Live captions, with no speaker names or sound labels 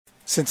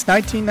Since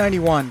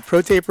 1991,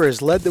 ProTaper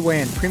has led the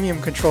way in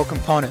premium control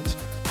components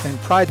and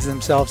prides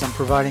themselves on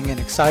providing an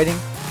exciting,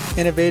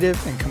 innovative,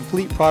 and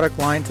complete product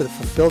line to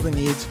fulfill the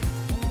needs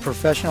of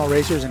professional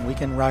racers and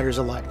weekend riders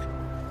alike.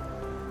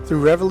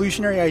 Through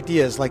revolutionary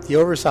ideas like the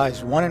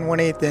oversized 1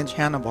 1/8 inch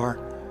handlebar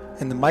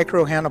and the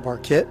micro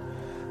handlebar kit,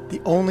 the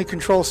only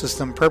control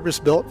system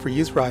purpose-built for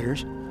youth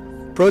riders,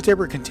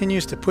 ProTaper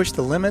continues to push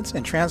the limits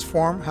and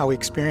transform how we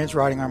experience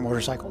riding our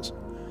motorcycles.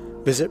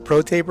 Visit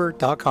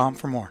ProTaper.com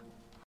for more.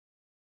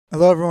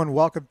 Hello everyone,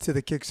 welcome to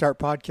the Kickstart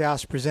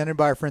Podcast presented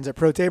by our friends at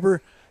ProTaper.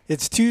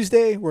 It's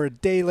Tuesday, we're a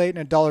day late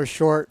and $1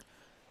 short.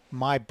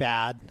 My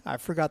bad. I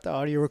forgot the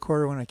audio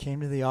recorder when I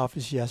came to the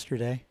office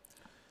yesterday.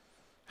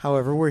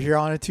 However, we're here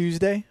on a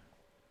Tuesday.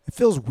 It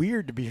feels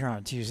weird to be here on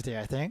a Tuesday,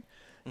 I think.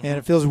 Mm-hmm. And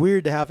it feels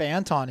weird to have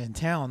Anton in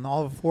town.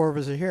 All 4 of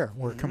us are here.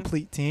 We're a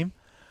complete team.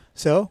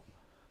 So,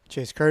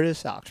 Chase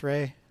Curtis, Alex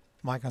Ray,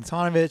 Mike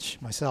Antonovich,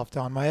 myself,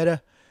 Don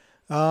Maeda.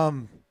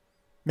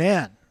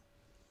 Man,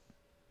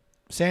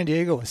 San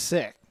Diego was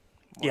sick.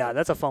 Yeah,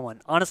 that's a fun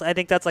one. Honestly, I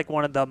think that's like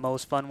one of the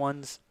most fun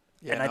ones.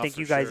 Yeah, and I think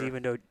you guys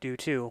even do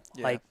too.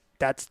 Yeah. Like,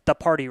 that's the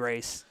party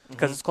race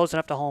because it's close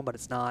enough to home, but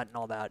it's not and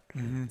all that.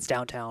 Mm-hmm. It's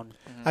downtown.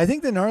 Mm-hmm. I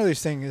think the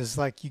gnarliest thing is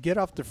like you get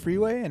off the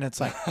freeway and it's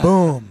like,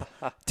 boom,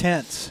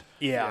 tents.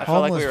 Yeah, I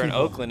felt like we were in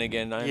Oakland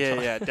again.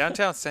 Yeah.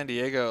 Downtown San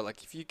Diego,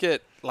 like if you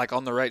get like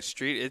on the right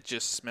street, it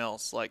just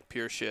smells like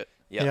pure shit.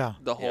 Yeah.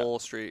 The whole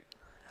street.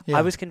 Yeah.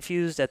 I was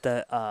confused at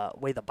the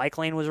way the bike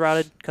lane was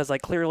routed because,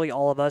 like, clearly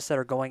all of us that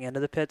are going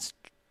into the pits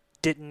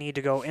didn't need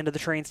to go into the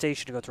train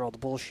station to go through all the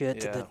bullshit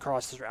to then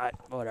cross the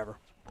whatever.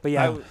 But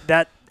yeah,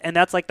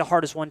 that's like the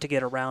hardest one to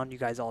get around. You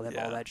guys all have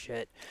all that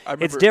shit.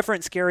 It's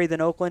different, scary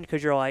than Oakland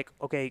because you're like,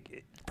 okay,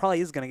 it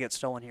probably is going to get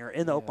stolen here.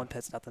 In the Oakland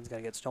pits, nothing's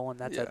going to get stolen.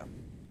 That's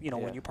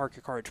when you park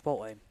your car at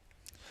Chipotle.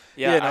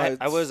 Yeah,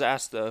 I was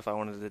asked though if I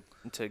wanted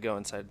to go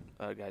inside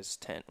a guy's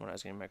tent when I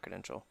was getting my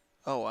credential.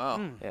 Oh, wow.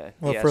 Yeah.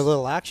 Well, for a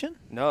little action?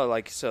 No,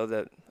 like so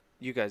that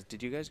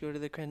did you guys go to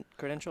the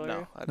credential area?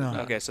 No, I didn't.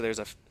 Okay, so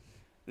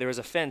there was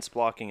a fence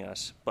blocking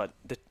us, but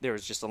there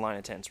was just a line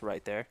of tents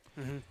right there,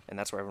 and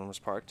that's where everyone was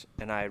parked.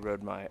 And I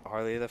rode my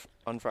Harley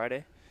on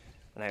Friday,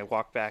 and I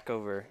walked back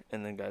over,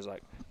 and then the guy's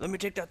like, "Let me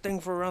take that thing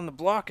for around the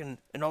block, and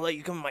I'll let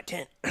you come in my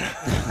tent."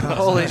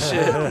 Holy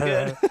shit!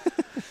 Good.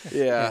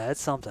 Yeah,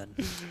 that's something.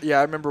 Yeah,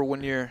 I remember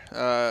one year,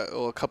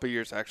 a couple of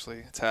years actually,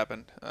 it's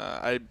happened.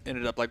 I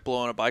ended up like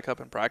blowing a bike up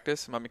in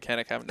practice, and my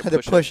mechanic having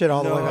to push it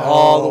all the way back.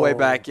 All the way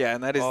back, yeah,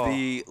 and that is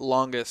the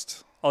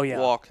longest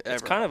walk ever.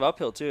 It's kind of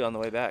uphill too on the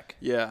way back.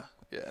 Yeah,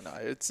 no,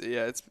 it's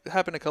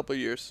happened a couple of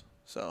years.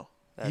 So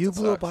you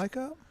blew a bike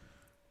up?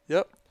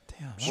 Yep.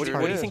 Damn.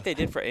 What do you think they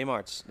did for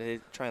A-Marts? Did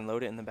they try and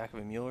load it in the back of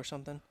a mule or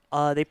something?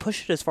 They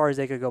pushed it as far as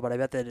they could go, but I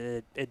bet that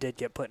it did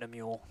get put in a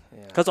mule.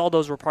 Because all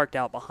those were parked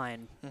out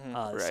behind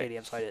the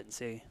stadium, so I didn't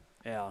see.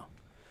 Yeah.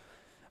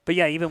 But,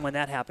 yeah, even when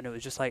that happened, it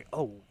was just like,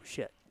 oh,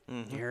 shit.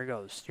 Here it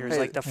goes. Here's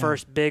like the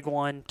first big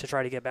one to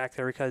try to get back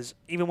there because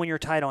even when you're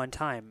tight on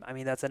time, I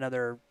mean, that's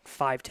another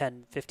 5,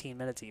 10, 15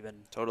 minutes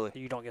even. Totally.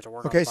 You don't get to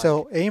work on Okay, the bike.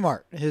 so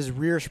A-Mart, his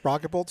rear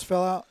sprocket bolts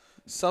fell out?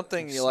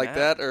 Something like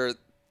that, or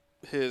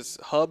his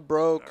hub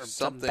broke, or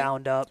something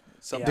bound up.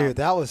 Dude,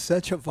 that was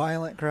such a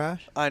violent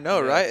crash. I know,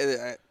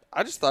 right?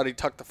 I just thought he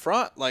tucked the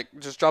front, like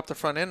just dropped the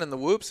front end in the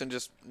whoops and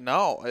just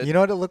no. You know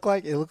what it looked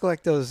like? It looked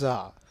like those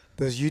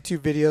YouTube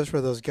videos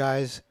where those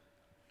guys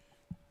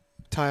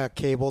tie a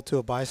cable to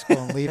a bicycle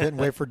and leave it and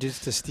wait for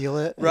dudes to steal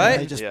it. Right?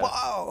 And they just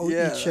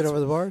eat shit over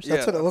the bars.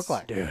 That's what it looked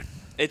like. Dude.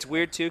 It's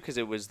weird too because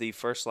it was the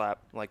first lap,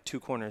 like 2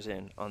 corners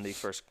in on the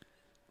first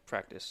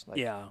practice.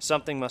 Like,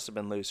 something must have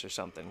been loose or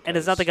something. And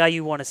it's not the guy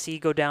you want to see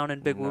go down in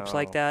big whoops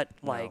like that.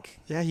 Like,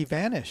 yeah, he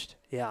vanished.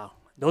 Yeah,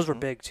 those were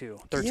big too.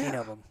 13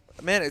 of them.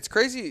 Man, it's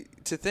crazy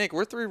to think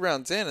we're 3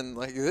 rounds in, and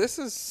like this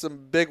is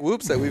some big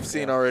whoops that we've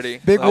seen already.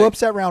 Big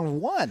whoops at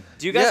round 1.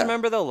 Do you guys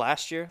remember though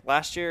last year?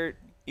 Last year,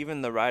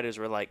 even the riders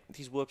were like,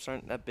 "These whoops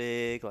aren't that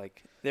big."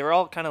 Like they were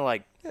all kind of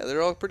like,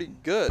 they're all pretty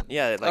good.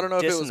 Yeah, like I don't know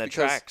if it was the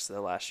tracks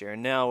the last year,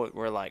 and now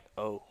we're like,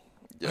 oh,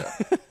 yeah.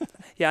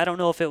 Yeah, I don't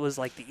know if it was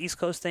like the East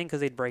Coast thing because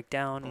they'd break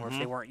down, or if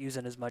they weren't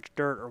using as much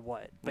dirt or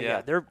what.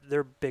 But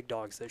they're big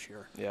dogs this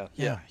year.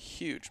 Yeah,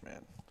 huge,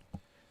 man.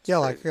 Yeah,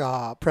 like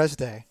press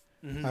day.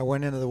 I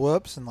went into the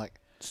whoops and like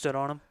stood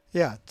on them.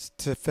 Yeah,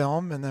 to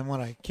film, and then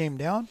when I came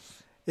down,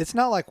 it's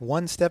not like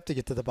one step to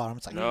get to the bottom.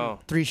 It's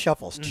like 3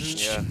 shuffles.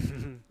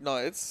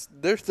 No,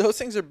 those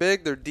things are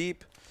big. They're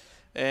deep,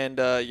 and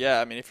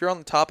I mean, if you're on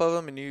the top of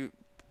them and you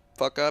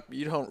fuck up,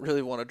 you don't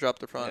really want to drop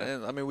the front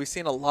end. I mean, we've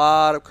seen a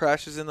lot of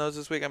crashes in those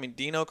this week. I mean,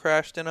 Dino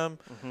crashed in them.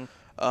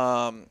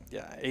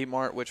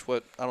 A-Mart,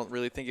 I don't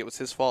really think it was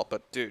his fault,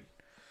 but dude,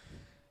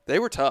 they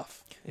were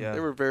tough. Yeah,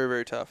 they were very,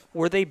 very tough.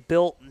 Were they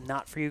built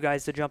not for you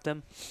guys to jump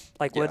them?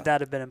 Like, would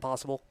that have been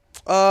impossible?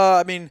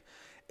 I mean,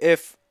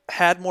 if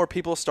had more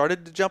people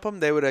started to jump them,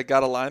 they would have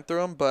got a line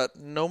through them, but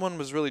no one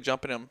was really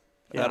jumping them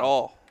at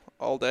all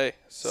day.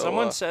 So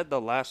someone said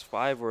the last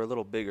 5 were a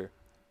little bigger.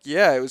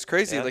 Yeah, it was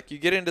crazy. Like, you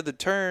get into the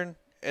turn,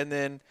 and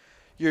then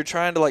you're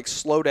trying to, like,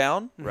 slow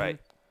down. Right.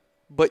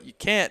 but you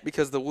can't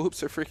because the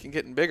whoops are freaking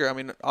getting bigger. I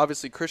mean,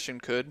 obviously Christian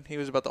could. He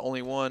was about the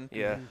only one.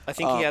 Yeah. I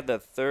think he had the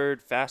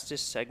third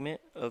fastest segment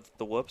of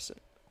the whoops,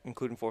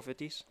 including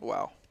 450s.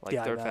 Wow. Like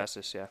third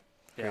fastest, yeah.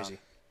 Crazy.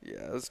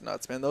 Yeah, it was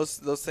nuts, man. Those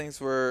things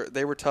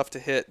were tough to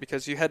hit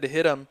because you had to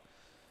hit them.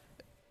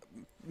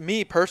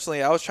 Me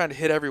personally, I was trying to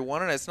hit every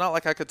one, and it's not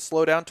like I could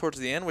slow down towards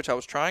the end, which I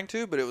was trying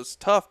to, but it was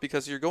tough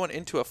because you're going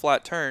into a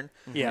flat turn,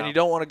 and you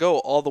don't want to go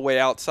all the way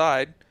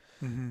outside.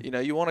 Mm-hmm. You know,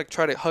 you want to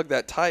try to hug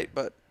that tight,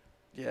 but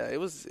yeah, it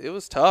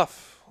was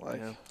tough.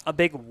 Like a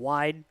big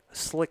wide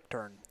slick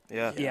turn.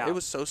 Yeah, it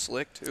was so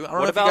slick too. I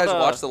don't know if you guys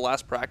watched the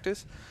last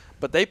practice,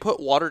 but they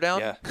put water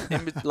down,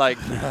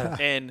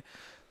 and.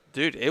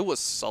 Dude, it was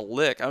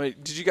slick. I mean,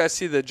 did you guys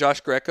see the Josh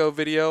Greco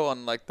video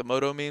on, like, the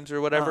Moto memes or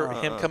whatever?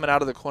 Him coming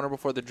out of the corner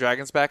before the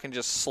Dragon's back and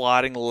just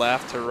sliding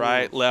left to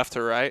right, left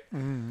to right.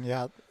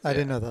 I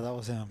didn't know that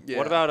was him. Yeah.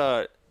 What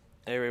about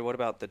what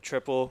about the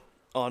triple,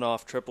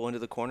 on-off triple into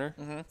the corner?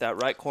 Mm-hmm.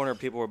 That right corner,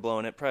 people were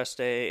blowing it. Press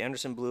day,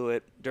 Anderson blew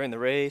it during the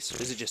race.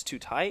 Was it just too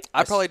tight?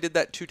 I probably did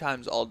that 2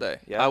 times all day.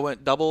 Yeah. I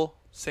went double,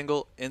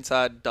 single,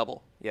 inside,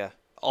 double. Yeah.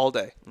 All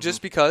day. Mm-hmm.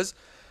 Just because...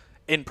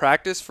 In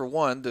practice, for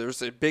one,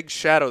 there's a big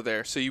shadow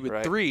there, so you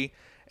would 3,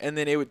 and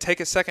then it would take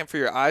a second for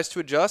your eyes to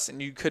adjust,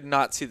 and you could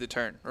not see the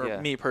turn,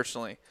 me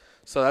personally.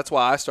 So that's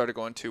why I started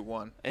going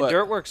 2-1. And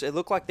Dirtworks, it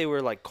looked like they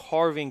were like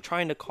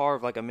trying to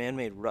carve like a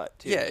man-made rut,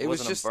 too. Yeah, it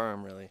wasn't just a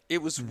berm, really.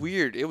 It was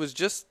weird. It was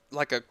just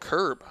like a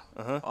curb,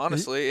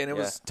 honestly, and it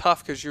was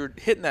tough because you're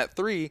hitting that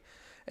 3,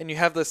 and you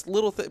have this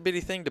little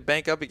bitty thing to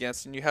bank up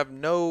against, and you have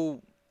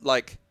no,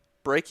 like,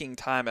 braking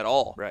time at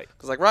all. Right.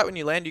 Because, like, right when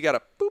you land, you got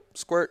to boop,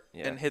 squirt,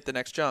 and hit the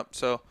next jump.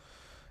 So,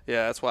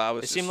 yeah, that's why I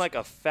was. It seemed like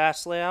a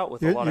fast layout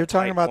with a lot of You're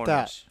talking about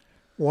corners.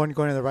 That one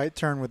going to the right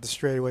turn with the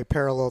straightaway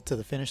parallel to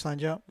the finish line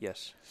jump?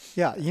 Yes.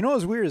 Yeah. You know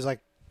what's weird is, like,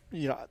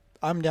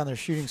 I'm down there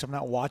shooting, so I'm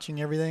not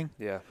watching everything.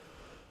 Yeah.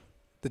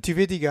 The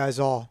 250 guys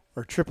all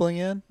are tripling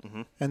in,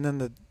 and then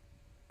the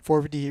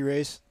 450 heat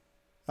race,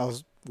 I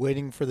was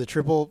waiting for the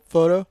triple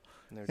photo.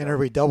 And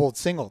everybody doubled,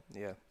 singled.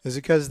 Yeah. Is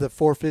it because the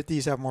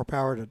 450s have more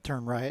power to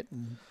turn right?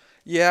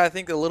 Yeah, I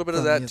think a little bit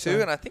of that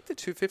too. And I think the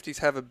 250s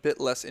have a bit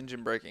less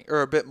engine braking,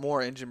 or a bit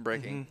more engine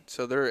braking. Mm-hmm.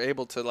 So they're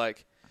able to,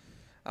 like,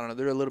 I don't know,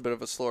 they're a little bit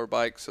of a slower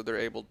bike, so they're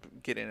able to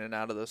get in and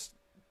out of those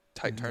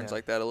tight turns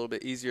like that a little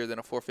bit easier than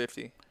a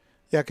 450.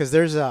 Yeah, because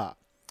there's on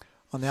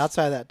the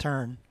outside of that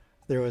turn,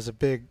 there was a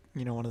big,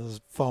 one of those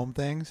foam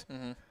things.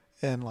 Mm-hmm.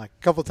 And, like,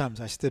 a couple times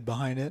I stood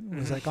behind it and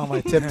was, like, on my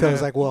tiptoes,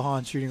 like Will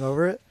Hahn shooting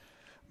over it.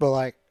 But,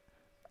 like,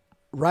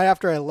 right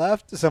after I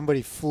left,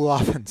 somebody flew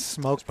off and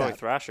smoked probably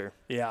Thrasher.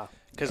 Yeah.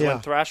 Because when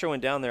Thrasher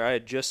went down there, I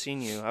had just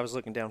seen you. I was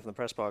looking down from the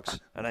press box,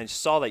 and I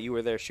saw that you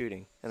were there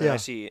shooting. And then I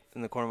see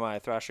in the corner of my eye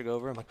Thrasher go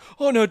over. I'm like,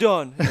 oh, no,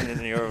 Don. And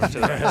then you're over to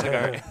the right. Like, all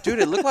right. Dude,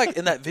 it looked like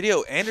in that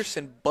video,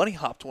 Anderson bunny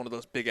hopped one of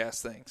those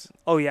big-ass things.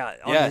 Oh, yeah.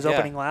 On his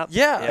opening lap?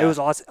 Yeah. It was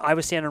awesome. I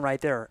was standing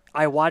right there.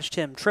 I watched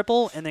him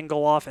triple and then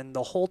go off, and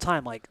the whole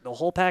time, like, the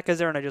whole pack is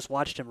there, and I just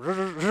watched him.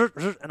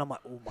 And I'm like,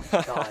 oh,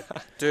 my God.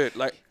 Dude,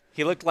 like.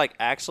 He looked like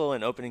Axel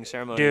in opening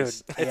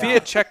ceremonies. Dude, if he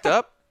had checked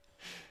up,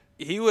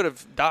 he would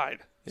have died.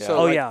 Yeah.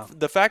 So,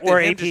 the fact that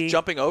him just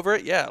jumping over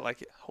it,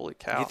 like, holy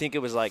cow. Do you think it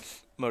was like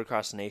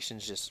Motocross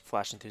Nations just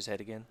flashing through his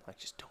head again? Like,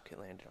 just don't get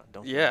landed on.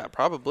 Don't. Yeah,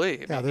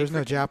 probably. Yeah, there's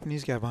no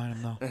Japanese guy behind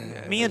him,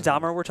 though. Me and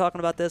Dahmer were talking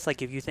about this.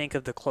 Like, if you think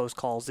of the close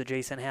calls that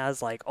Jason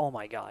has, like, oh,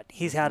 my God.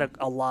 He's had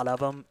a lot of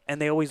them,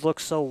 and they always look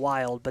so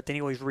wild, but then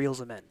he always reels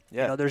them in.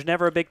 Yeah. There's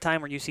never a big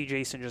time where you see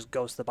Jason just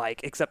ghost the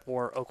bike, except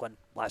for Oakland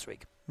last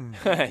week.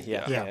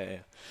 Yeah.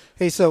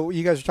 Hey, so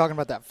you guys were talking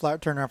about that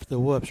flat turn after the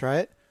whoops,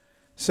 right?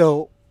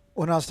 So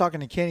when I was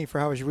talking to Kenny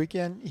for How Was Your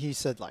Weekend, he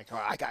said, like,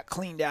 I got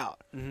cleaned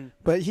out. Mm-hmm.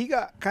 But he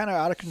got kind of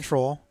out of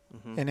control,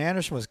 and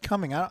Anderson was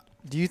coming out.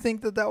 Do you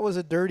think that was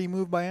a dirty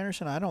move by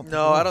Anderson? I don't think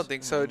No, I don't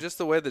think so. Just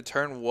the way the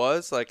turn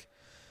was, like,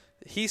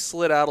 he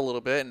slid out a little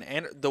bit,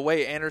 and the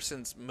way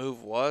Anderson's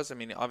move was, I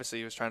mean, obviously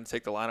he was trying to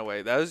take the line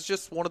away. That was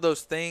just one of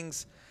those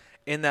things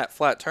in that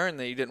flat turn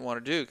that you didn't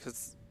want to do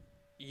because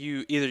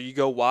you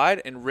go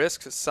wide and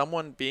risk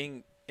someone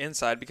being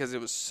inside because it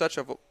was such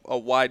a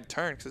wide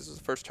turn because it was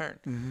the first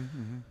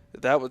turn.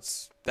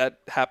 That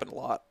happened a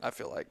lot, I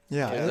feel like.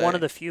 Yeah. One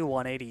of the few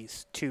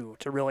 180s, too,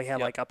 to really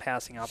have, like, a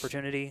passing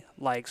opportunity.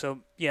 Like, so,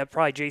 yeah,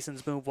 probably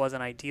Jason's move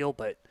wasn't ideal,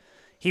 but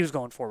he was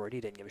going forward. He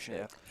didn't give a shit.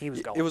 Yeah. He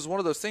was going. It was one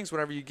of those things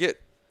whenever you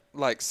get,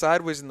 like,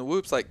 sideways in the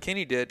whoops like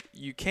Kenny did,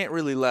 you can't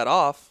really let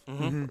off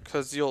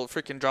because you'll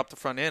freaking drop the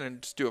front end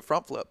and just do a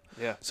front flip.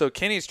 Yeah. So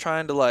Kenny's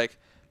trying to, like,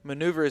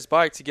 maneuver his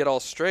bike to get all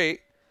straight,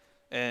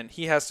 and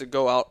he has to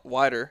go out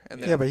wider. And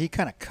but he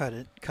kind of cut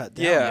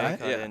down,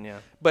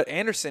 right? But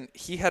Anderson,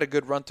 he had a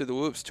good run through the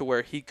whoops to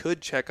where he could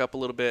check up a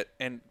little bit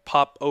and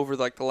pop over,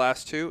 like, the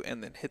last two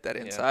and then hit that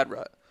inside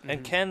rut.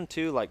 And Ken,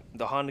 too, like,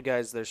 the Honda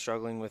guys, they're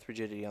struggling with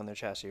rigidity on their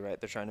chassis, right?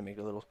 They're trying to make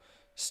it a little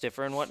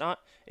stiffer and whatnot.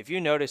 If you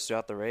notice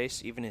throughout the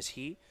race, even his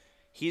heat,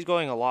 he's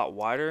going a lot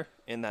wider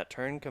in that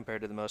turn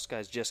compared to the most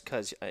guys just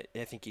because I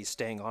think he's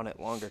staying on it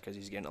longer because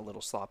he's getting a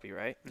little sloppy,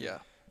 right? Yeah.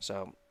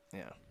 So,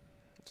 yeah.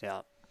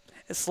 Yeah.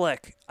 It's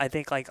slick. I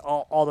think like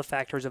all the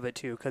factors of it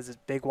too, because it's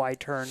big wide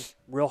turn,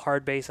 real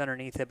hard base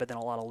underneath it, but then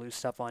a lot of loose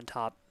stuff on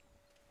top.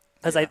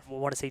 Because I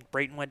want to say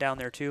Brayton went down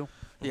there too.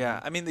 Yeah,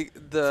 I mean the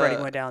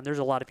Freddie went down. There's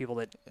a lot of people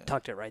that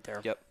tucked it right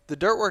there. Yep. The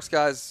Dirtworks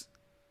guys,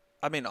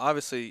 I mean,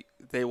 obviously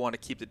they want to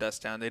keep the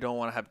dust down. They don't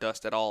want to have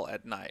dust at all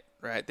at night,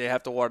 right? They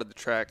have to water the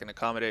track and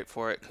accommodate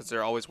for it because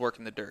they're always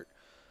working the dirt.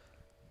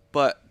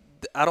 But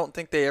I don't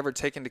think they ever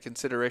take into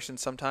consideration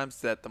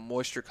sometimes that the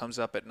moisture comes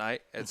up at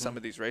night at some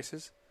of these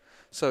races.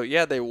 So,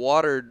 yeah, they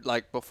watered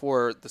like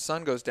before the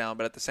sun goes down,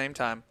 but at the same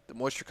time, the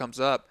moisture comes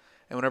up,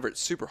 and whenever it's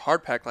super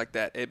hard packed like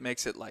that, it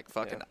makes it like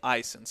fucking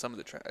ice in some of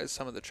the tracks.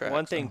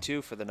 One thing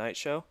too for the night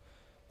show,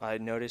 I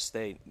noticed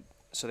they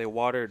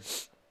watered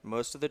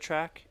most of the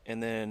track,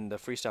 and then the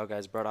freestyle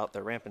guys brought out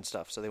the ramp and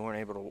stuff, so they weren't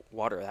able to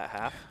water that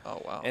half.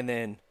 Oh wow! And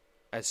then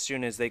as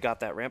soon as they got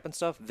that ramp and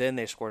stuff, then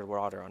they squirted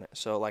water on it.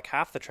 So like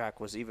half the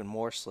track was even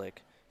more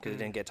slick because it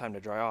didn't get time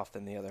to dry off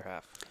than the other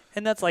half.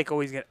 And that's like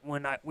always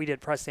when we did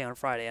press day on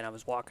Friday and I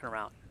was walking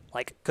around,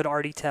 like could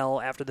already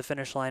tell after the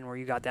finish line where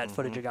you got that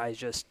footage of guys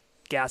just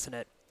gassing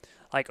it,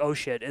 like oh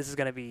shit, this is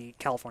gonna be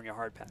California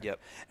hard pack. Yep.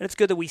 And it's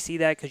good that we see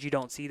that because you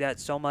don't see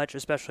that so much,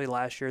 especially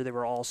last year. They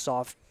were all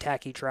soft,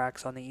 tacky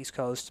tracks on the East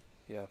Coast.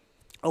 Yeah.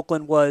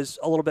 Oakland was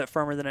a little bit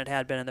firmer than it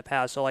had been in the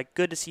past, so like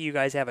good to see you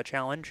guys have a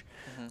challenge.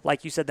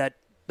 Like you said, that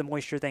the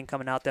moisture thing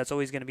coming out, that's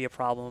always going to be a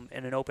problem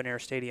in an open air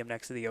stadium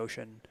next to the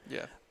ocean.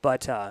 Yeah.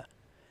 But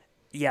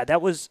yeah,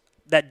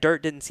 that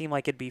dirt didn't seem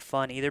like it'd be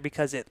fun either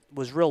because it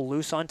was real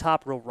loose on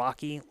top, real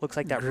rocky. Looks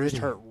like that roost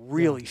hurt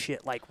really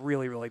shit, like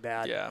really, really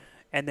bad. Yeah.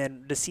 And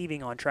then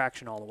deceiving on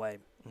traction all the way.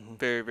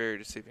 Very, very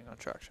deceiving on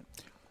traction.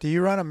 Do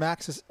you run a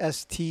Maxxis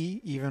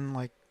ST even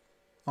like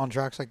on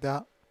tracks like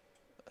that?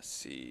 Let's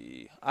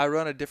see. I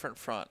run a different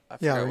front.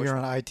 Yeah, you're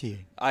on IT.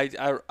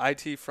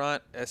 IT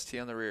front,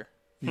 ST on the rear.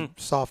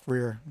 Soft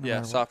rear.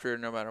 Yeah, soft rear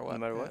no matter what. No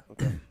matter what?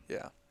 Okay.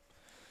 Yeah.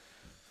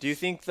 Do you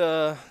think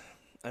I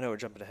know we're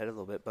jumping ahead a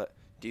little bit, but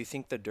do you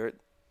think the dirt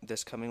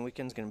this coming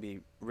weekend is going to be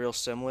real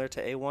similar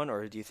to A1,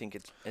 or do you think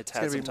it's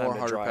had some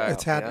time to dry out?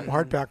 It's had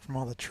hard pack from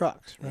all the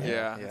trucks, right?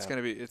 Yeah, it's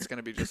gonna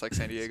be just like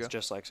San Diego. It's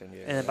just like San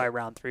Diego. And then by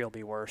round 3 it'll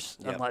be worse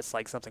unless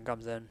like something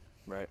comes in.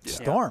 Right. Yeah.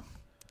 Storm.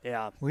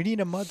 Yeah. We need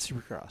a mud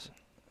supercross.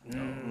 I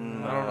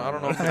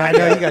don't know. I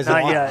know you guys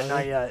don't want it.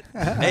 Not yet.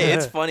 Hey,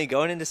 it's funny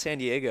going into San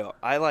Diego.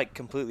 I like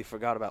completely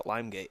forgot about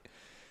Limegate,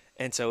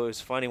 and so it was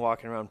funny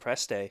walking around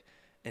press day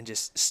and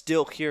just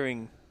still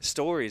hearing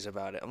stories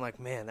about it. I'm like,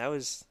 man, that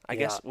was. I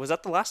guess was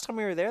that the last time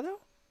we were there though?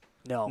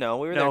 No,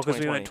 we were there.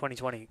 because we went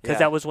 2020 because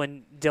that was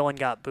when Dylan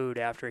got booed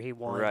after he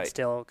won. Right.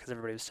 Still, because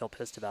everybody was still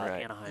pissed about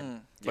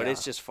Anaheim. But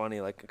it's just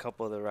funny, like a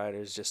couple of the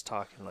riders just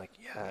talking, like,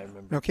 yeah, I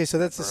remember. Okay, so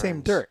that's the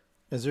same dirt.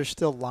 Is there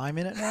still lime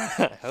in it now?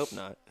 I hope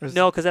not.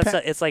 No, because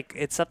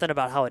it's something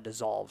about how it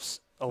dissolves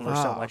over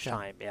so much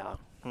time. Yeah.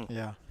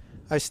 Yeah,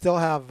 I still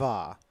have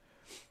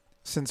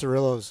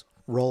Cincerillo's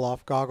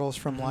roll-off goggles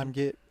from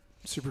Limegate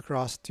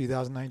Supercross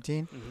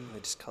 2019. They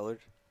just colored.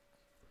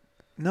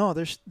 No,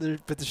 they're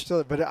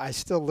still. But I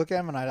still look at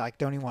them and I like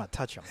don't even want to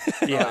touch them.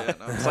 Yeah.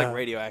 It's like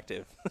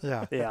radioactive.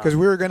 Yeah. Yeah. Because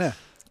we were gonna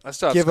I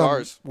still have give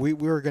scars. them. We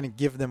were gonna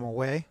give them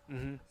away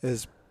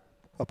as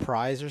a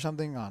prize or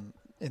something on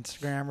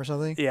Instagram or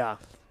something. Yeah.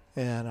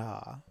 And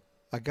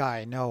a guy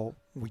I know,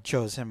 we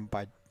chose him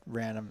by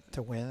random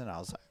to win, and I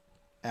was like,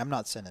 I'm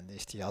not sending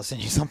these to you. I'll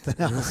send you something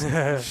else.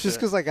 Just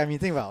because, like, I mean,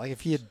 think about it. Like,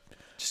 if he had...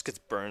 Just gets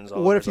burns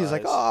all What over if he's his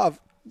like, eyes.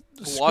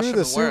 screw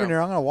the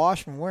souvenir, I'm going to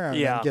wash him and wear him,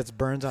 Yeah. and he gets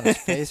burns on his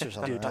face or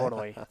something, Dude, right?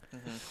 totally.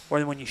 Or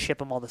then when you ship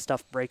them, all the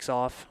stuff breaks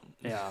off.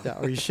 Yeah. Yeah,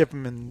 or you ship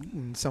them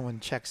and someone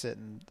checks it,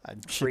 and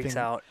I'm shipping... Freaks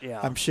out. Yeah.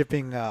 I'm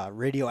shipping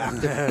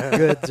radioactive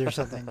goods or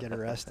something, get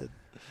arrested.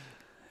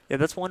 Yeah,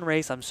 that's one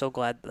race I'm so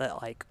glad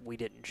that, like, we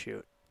didn't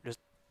shoot. Just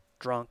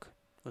drunk,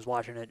 was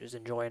watching it, just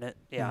enjoying it.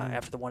 Yeah,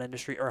 after the one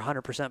industry, or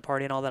 100%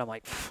 party and all that, I'm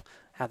like,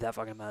 have that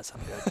fucking mess.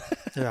 I'm good.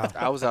 Yeah.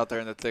 I was out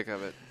there in the thick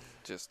of it,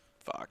 just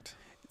fucked.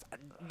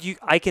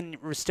 I can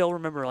still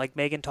remember, like,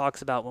 Megan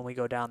talks about when we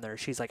go down there.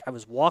 She's like, I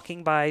was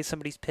walking by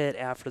somebody's pit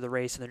after the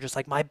race, and they're just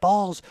like, my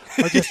balls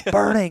are just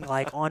burning,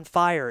 like, on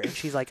fire. And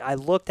she's like, I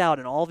looked out,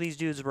 and all these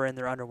dudes were in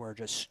their underwear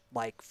just,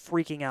 like,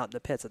 freaking out in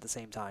the pits at the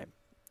same time.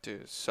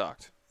 Dude, it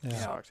sucked. Yeah.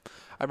 Sucked.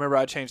 I remember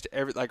I changed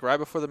right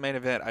before the main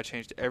event, I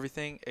changed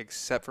everything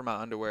except for my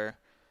underwear,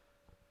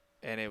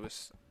 and it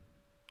was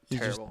You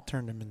terrible. just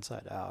turned him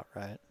inside out,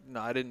 right? No,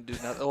 I didn't do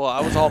nothing. Well,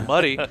 I was all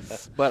muddy,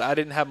 but I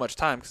didn't have much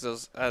time because I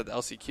was at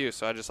LCQ,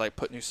 so I just, like,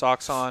 put new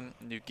socks on,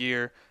 new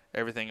gear,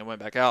 everything, and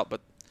went back out. But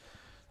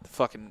the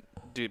fucking,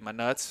 dude, my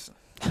nuts,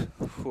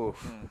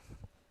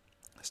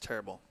 that's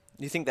terrible.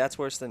 You think that's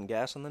worse than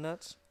gas on the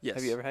nuts? Yes.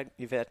 Have you ever had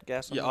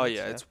gas on the Yeah, nuts? oh,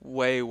 yeah, it's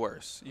way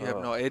worse. You have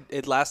no,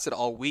 it lasted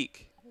all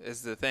week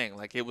is the thing.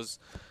 Like, it was,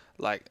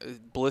 like,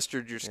 it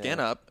blistered your skin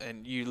up,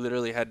 and you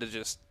literally had to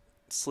just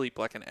sleep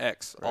like an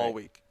X all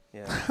week.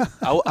 Yeah.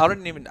 I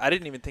didn't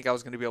even think I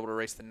was going to be able to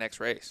race the next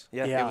race.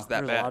 Yeah. It was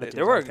that there's a lot bad. of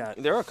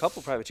dude. There were a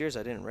couple privateers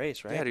I didn't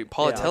race, right? Yeah, dude,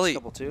 Politelli. A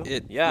couple too.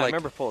 I I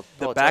remember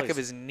the back of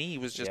his knee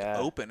was just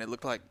open. It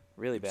looked like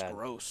really it was bad.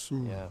 gross.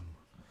 Ooh. Yeah.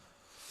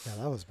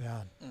 Yeah, that was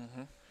bad.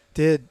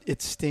 Did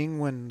it sting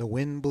when the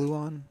wind blew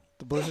on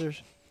the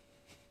blizzards?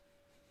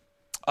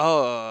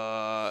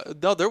 No,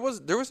 there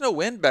was no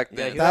wind back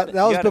then. That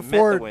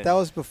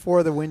was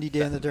before the windy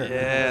day in the dirt.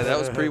 Yeah, that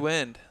was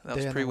pre-wind.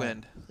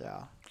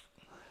 Yeah.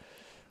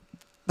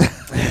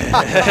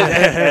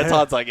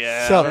 Todd's like,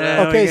 yeah. So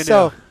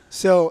okay,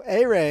 so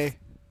A-Ray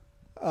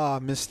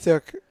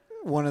mistook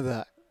one of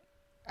the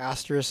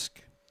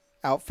asterisk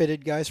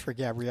outfitted guys for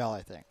Gabrielle,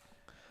 I think.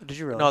 Did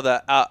you really? No,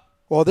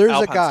 there's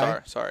a guy.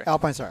 Star, sorry.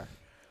 Alpine Star.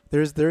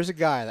 There's a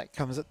guy that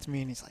comes up to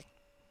me and he's like,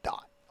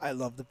 "Dot, I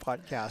love the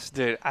podcast,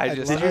 dude.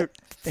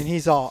 And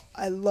he's all,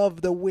 I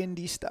love the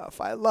windy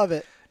stuff. I love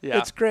it. Yeah,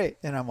 it's great."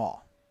 And I'm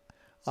all,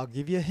 I'll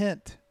give you a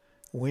hint.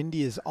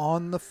 Wendy is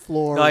on the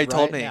floor. No, he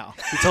told me. Now.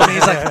 He told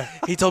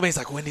me he's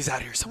like, Wendy's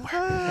out here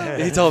somewhere.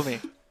 He told me.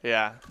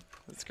 Yeah,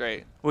 that's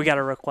great. We got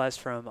a request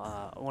from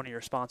one of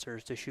your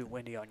sponsors to shoot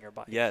Wendy on your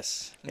bike.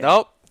 Yes. Yeah.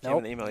 Nope. Came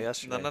an email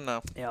yesterday.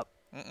 No. Yep.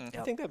 I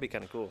think that'd be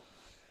kind of cool.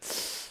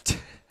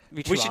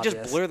 We should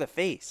just blur the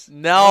face.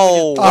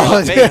 No.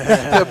 Blur the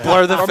face.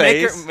 Blur the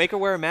face. Make her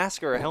wear a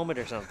mask or a helmet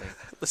or something.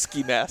 A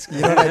ski mask.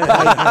 You know,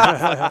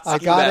 I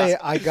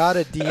got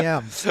a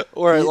DM.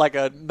 Or like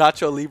a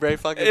Nacho Libre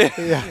fucking.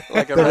 Yeah.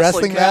 Like a the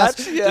wrestling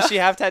mask. Yeah. Does she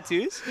have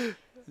tattoos?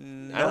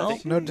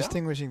 No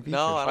distinguishing features.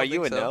 No, I don't you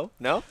would know.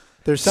 No?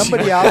 There's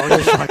somebody out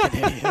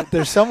there.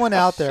 There's someone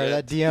out there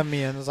that DM'd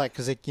me and was like,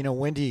 because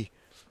Wendy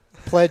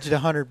pledged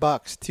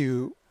 $100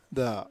 to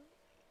the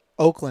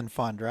Oakland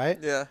fund, right?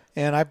 Yeah.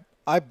 And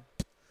I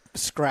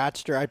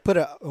scratched her. I put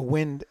a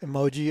wind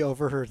emoji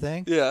over her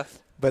thing. Yeah.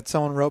 But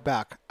someone wrote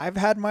back, "I've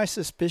had my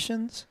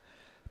suspicions.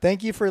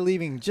 Thank you for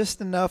leaving just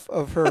enough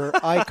of her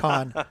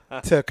icon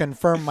to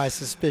confirm my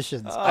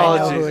suspicions. I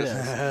know who it is."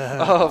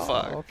 Oh,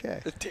 fuck.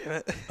 Okay. Damn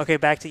it. Okay,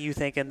 back to you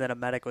thinking that a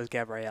medic was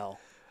Gabrielle.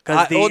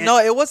 No,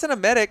 it wasn't a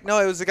medic. No,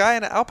 it was a guy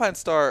in an Alpine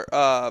Star.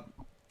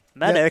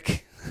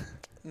 Medic?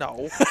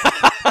 No.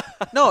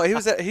 No,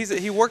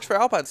 he works for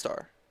Alpine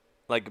Star.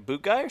 Like a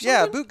boot guy or something?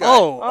 Yeah, boot guy.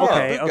 Oh,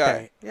 okay, boot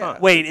okay. Guy. Yeah,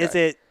 wait, is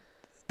it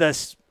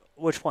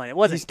which one? It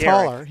wasn't He's Derek.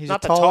 taller. He's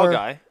not a the taller, tall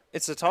guy.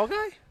 It's the tall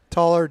guy?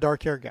 taller,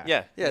 dark-haired guy.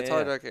 Yeah.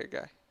 Taller, dark-haired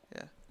guy.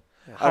 Yeah.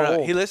 How I don't know.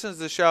 old? He listens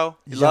to the show.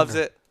 He He's loves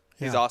younger. it.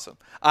 He's Yeah. awesome.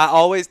 I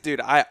always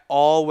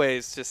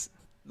just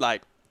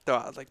like throw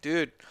out, like,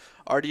 dude,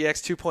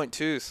 RDX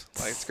 2.2s.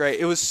 Like, it's great.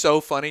 It was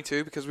so funny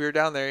too because we were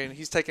down there and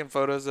he's taking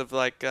photos of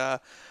like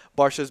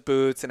Barsha's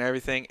boots and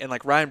everything, and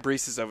like Ryan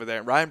Brees is over there.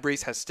 And Ryan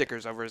Brees has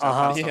stickers over his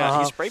Alpine Star. Yeah,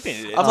 he spray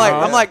painted it.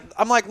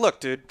 I'm like, look,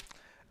 dude.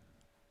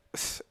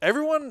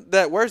 Everyone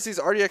that wears these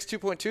RDX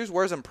 2.2s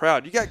wears them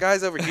proud. You got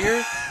guys over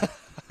here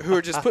who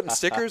are just putting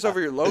stickers over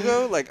your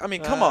logo. Like, I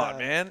mean, come on,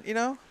 man. You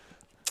know?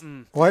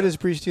 Why does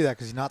Breeze do that?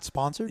 Because he's not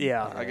sponsored?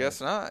 Yeah. I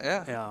guess not.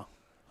 Yeah. Yeah.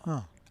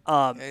 Huh.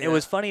 It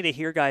was funny to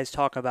hear guys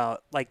talk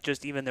about like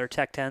just even their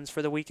Tech 10s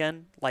for the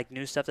weekend, like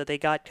new stuff that they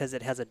got because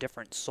it has a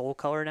different sole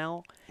color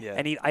now. Yeah.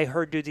 And I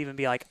heard dudes even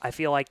be like, I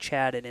feel like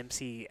Chad and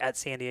MC at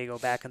San Diego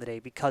back in the day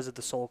because of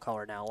the sole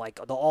color now, like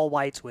the all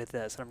whites with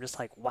this. And I'm just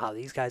like, wow,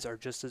 these guys are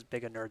just as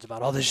big of nerds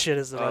about all this shit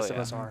as the rest of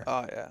us are.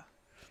 Oh yeah.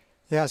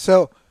 Yeah.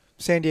 So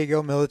San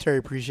Diego Military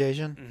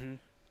Appreciation.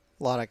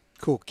 Mm-hmm. A lot of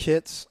cool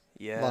kits.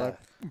 Yeah. A lot of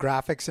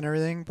graphics and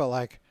everything, but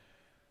like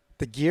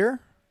the gear.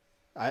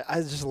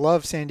 I just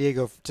love San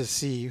Diego to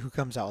see who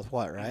comes out with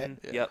what, right?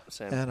 Mm-hmm. Yep,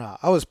 same. And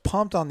I was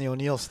pumped on the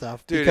O'Neill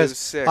stuff. Dude, because it was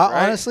sick,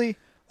 right? Honestly,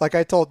 like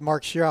I told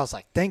Mark Shear, I was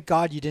like, thank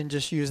God you didn't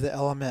just use the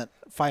Element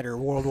Fighter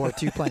World War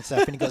II plane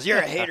stuff. And he goes, you're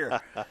a hater.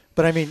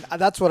 But I mean,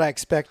 that's what I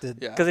expected.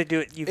 Yeah. Because they do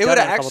it. You've It done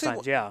it would've a couple actually-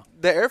 times, yeah.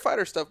 The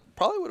Airfighter stuff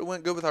probably would have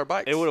went good with our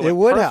bikes. It would It have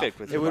would went have. perfect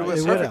with It would have the went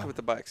It bikes. would've. perfect with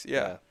the bikes.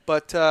 Yeah. Yeah.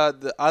 But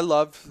I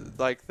love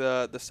like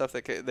the stuff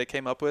that they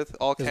came up with,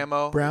 all It was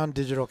camo. Brown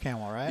digital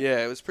camo, right?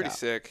 Yeah, it was pretty Yeah.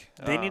 sick.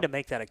 They need to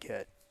make that a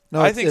kit. No,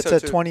 I it's, think it's so, a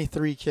too.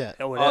 23 kit.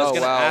 Oh, it I was is.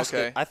 going to wow, ask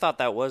okay. it. I thought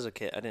that was a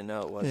kit. I didn't know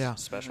it was Yeah. a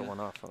special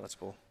one-off. Oh, that's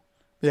cool.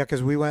 Yeah,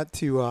 because we went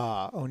to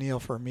O'Neill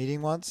for a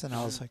meeting once, and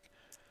I was like,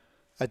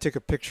 I took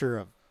a picture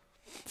of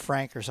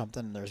Frank or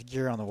something, and there's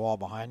gear on the wall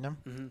behind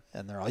him,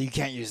 and they're all, you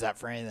can't use that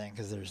for anything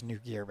because there's new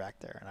gear back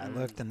there. And I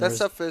looked, and That there's,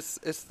 stuff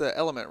it's the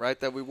Element, right,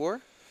 that we wore?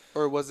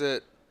 Or was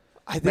it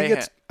I think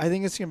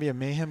Mayhem. it's gonna be a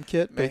Mayhem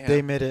kit, but Mayhem.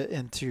 they made it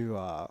into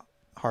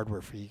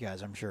hardware for you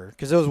guys, I'm sure,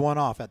 because it was one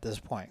off at this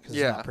point because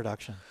Yeah. it's not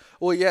production.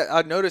 Well, yeah,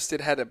 I noticed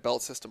it had a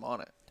belt system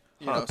on it.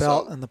 You know, A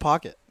belt so, in the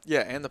pocket. yeah,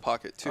 and the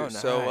pocket too. Oh,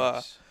 So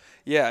nice.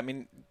 yeah, I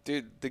mean,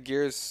 dude, the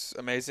gear is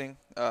amazing.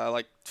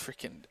 Like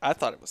freaking, I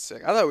thought it was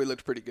sick. I thought we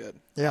looked pretty good.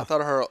 Yeah. I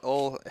thought her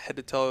whole head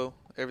to toe,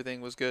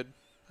 everything was good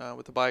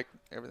with the bike,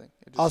 everything.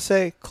 It I'll just,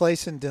 say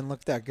Clayson didn't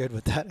look that good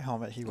with that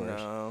helmet he wears.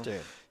 No.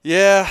 Dude.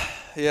 yeah,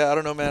 I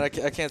don't know, man. I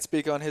can't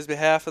speak on his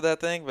behalf of that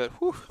thing, but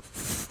whew.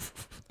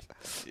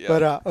 Yeah.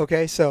 But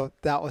okay, so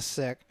that was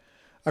sick.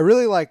 I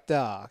really liked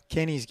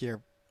Kenny's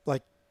gear.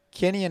 Like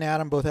Kenny and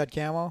Adam both had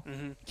camo.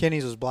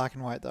 Kenny's was black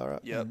and white though,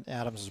 Yep. and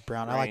Adam's was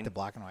brown. I like Rain. the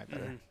black and white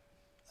better.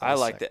 That I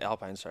was like sick. the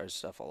Alpine Stars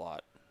stuff a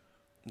lot.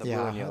 The Yeah,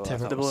 blue and yellow. I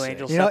definitely. thought The was Blue sick.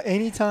 Angels. You know,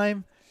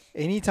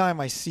 anytime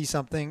I see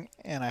something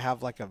and I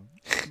have like a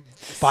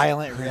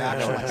violent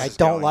reaction, like I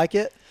don't like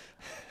it,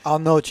 I'll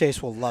know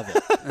Chase will love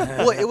it.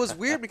 Well, it was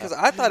weird because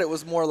I thought it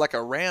was more like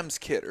a Rams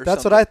kit or something.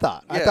 That's what I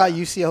thought. Yeah. I thought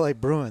UCLA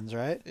Bruins,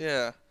 right?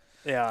 Yeah.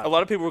 Yeah. A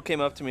lot of people came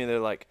up to me. They're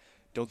like,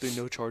 "Don't they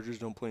know Chargers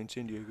don't play in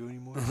San Diego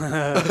anymore?"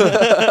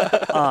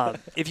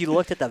 If you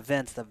looked at the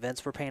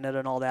vents were painted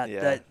and all that.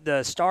 Yeah.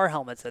 The star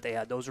helmets that they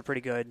had, those were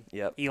pretty good.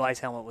 Yep. Eli's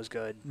helmet was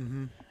good.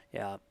 Mm-hmm.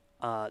 Yeah.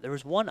 There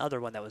was one other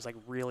one that was like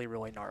really,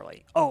 really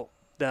gnarly. Oh,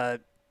 the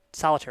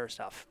solitaire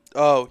stuff.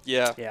 Oh,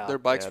 yeah. Yeah. Their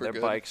bikes were their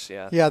good. bikes,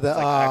 yeah. Yeah, the It's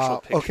like actual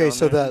picture okay, on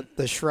so there.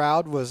 the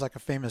shroud was like a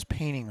famous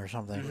painting or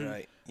something. Mhm.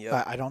 Right.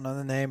 Yep. I don't know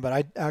the name, but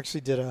I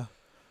actually did a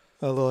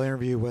little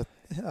interview with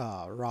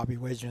Robbie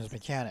Wageman's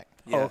mechanic,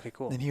 Yeah. Oh, okay,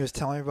 cool. and he was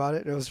telling me about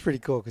it. It was pretty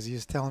cool because he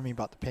was telling me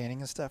about the painting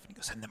and stuff. And he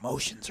goes, "And the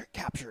motions are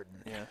captured."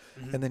 Yeah.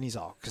 Mhm. And then he's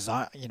all, because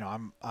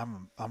I'm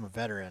a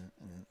veteran.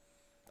 And,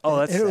 Oh,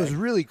 that's and it was sick.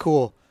 really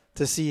cool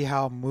to see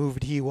how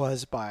moved he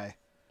was by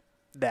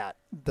that.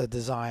 the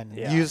design, and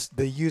Yeah.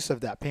 use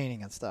of that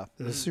painting and stuff.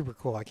 It was Mhm. super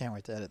cool. I can't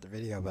wait to edit the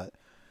video, but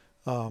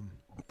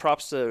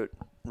Props to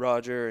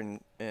Roger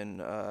and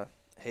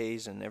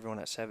Hayes and everyone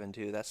at 7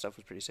 too. That stuff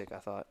was pretty sick. I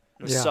thought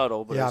it was yeah,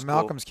 subtle, but it yeah, was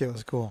Malcolm's kit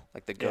was cool. cool.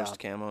 Like the ghost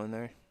camo in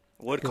there.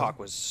 Woodcock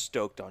was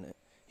stoked on it.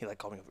 He like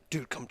called me over,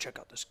 dude, come check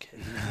out this kit.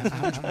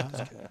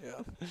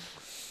 Yeah.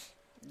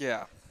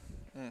 Yeah.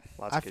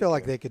 Lots I of good feel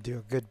like gear. they could do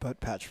a good butt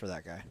patch for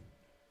that guy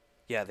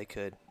Yeah, they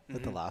could.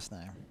 with the Mhm. last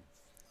name.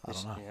 I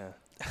don't know.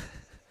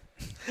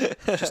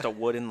 Yeah. Just a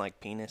wooden like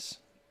penis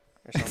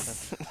or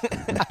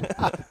something.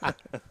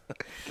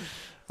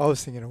 I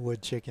was thinking a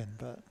wood chicken,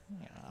 but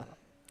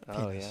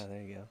Oh Penis. yeah,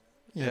 there you go.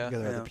 you Yeah. go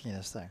there Yeah. with the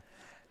penis thing.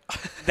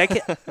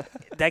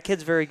 That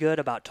kid's very good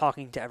about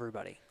talking to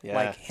everybody. Yeah.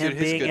 Like him Dude,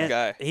 he's a being good in,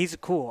 guy. he's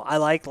cool. I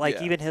like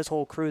Yeah. even his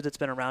whole crew that's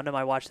been around him.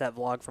 I watched that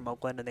vlog from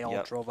Oakland and they all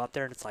Yep. drove up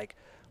there and it's like,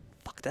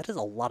 fuck, that is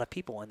a lot of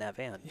people in that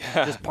van.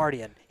 Yeah. Just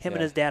partying. Him and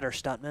Yeah. his dad are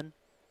stuntmen.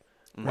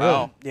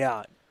 Wow.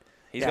 Yeah.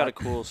 He's Yeah. got a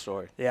cool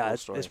story. Yeah, Cool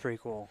it's story. pretty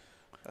cool.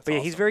 That's But yeah,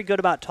 he's awesome. very good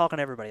about talking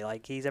to everybody.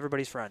 Like he's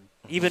everybody's friend.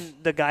 Even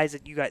the guys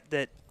that you got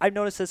that I've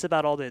noticed this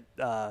about all the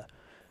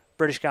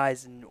British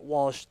guys and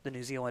Walsh, the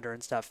New Zealander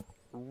and stuff,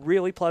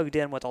 really plugged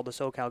in with all the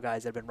SoCal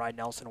guys that have been riding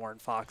Elsinore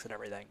and Fox and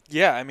everything.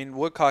 Yeah, I mean,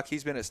 Woodcock,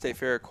 he's been at State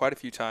Fair quite a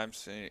few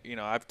times. You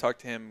know, I've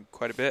talked to him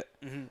quite a bit.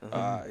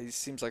 Mm-hmm. He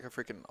seems like a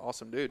freaking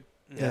awesome dude.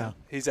 Yeah.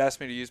 He's asked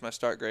me to use my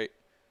Start Great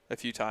a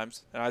few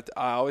times. And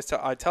I always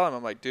I tell him,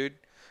 I'm like, dude,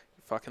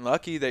 you're fucking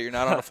lucky that you're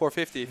not on a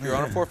 450. If you're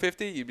on a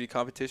 450, you'd be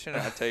competition,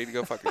 and I'd tell you to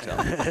go fuck yourself.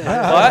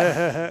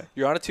 But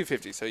you're on a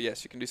 250, so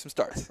yes, you can do some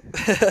starts.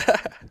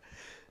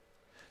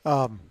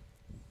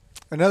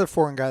 Another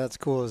foreign guy that's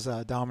cool is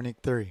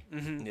Dominique Thury.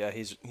 Mm-hmm. Yeah,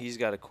 he's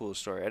got a cool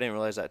story. I didn't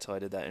realize that until I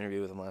did that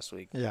interview with him last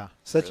week. Yeah,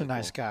 such Really a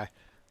nice cool. guy.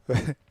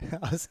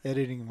 I was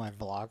editing my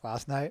vlog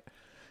last night,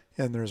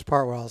 and there was a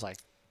part where I was like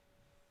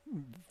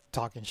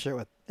talking shit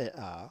with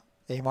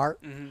Amart,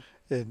 Mm-hmm.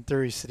 and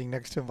Thury's sitting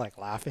next to him, like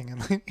laughing,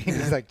 and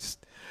he's like,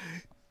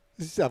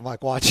 I'm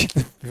like watching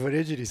the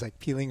footage, and he's like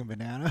peeling a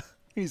banana.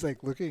 He's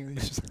like looking, and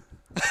he's just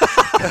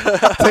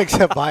takes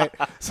a bite.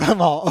 So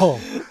I'm all,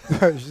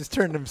 so he just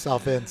turned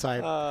himself in, so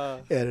I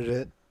edited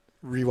it,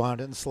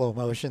 rewound it in slow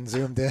motion,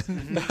 zoomed in.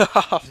 And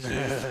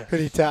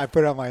I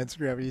put it on my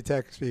Instagram, and he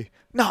texts me,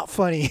 "Not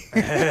funny."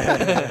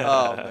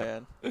 Oh,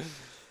 man.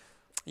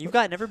 You've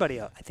gotten everybody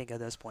up, I think, at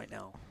this point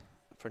now.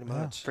 Pretty Yeah.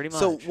 much. Pretty much.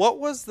 So what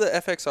was the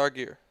FXR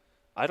gear?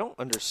 I don't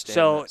understand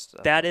So that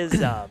stuff. that is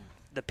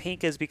the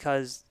pink is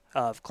because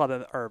of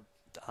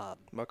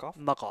Muck off?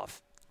 Muck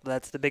Off.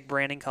 That's the big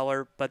branding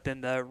color. But then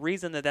the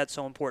reason that that's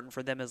so important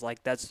for them is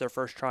like that's their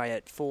first try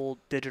at full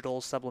digital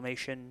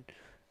sublimation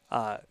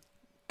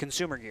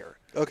consumer gear.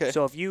 Okay.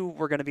 So if you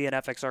were going to be an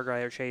FXR guy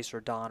or Chase or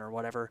Don or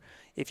whatever,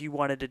 if you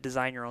wanted to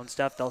design your own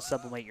stuff, they'll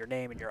sublimate your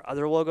name and your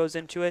other logos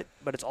into it.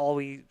 But it's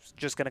always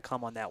just going to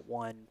come on that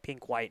one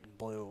pink, white, and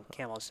blue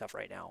camo stuff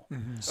right now.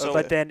 So,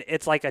 But then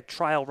it's like a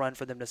trial run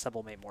for them to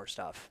sublimate more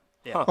stuff.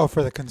 Yeah. Huh. Oh,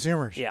 for the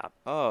consumers. Yeah.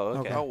 oh,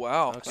 okay. Oh,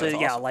 wow. Okay. So That's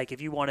yeah, awesome. like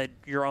if you wanted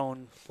your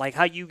own, like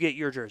how you get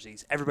your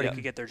jerseys, everybody Yeah.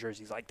 could get their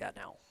jerseys like that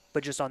now,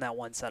 but just on that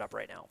one setup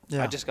right now.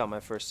 Yeah. I just got my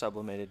first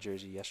sublimated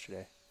jersey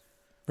yesterday.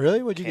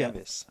 Really? What'd you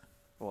Canvas.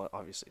 Well,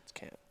 obviously it's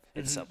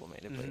it's Mhm.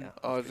 sublimated, but Mhm. yeah.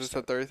 Oh, is this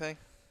a third thing?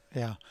 get?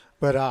 Yeah,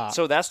 but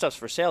So that stuff's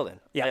for sale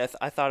then? Yeah.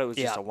 I thought it was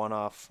just Yeah. a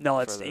one-off. No,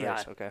 for it's- the yeah.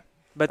 race. Okay.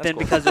 But That's then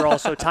cool. because they're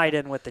also tied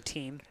in with the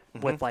team,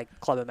 with Mhm. like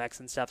Club MX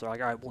and stuff, they're like,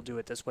 all right, we'll do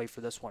it this way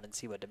for this one and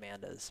see what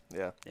demand is.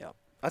 Yeah. Yeah.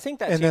 I think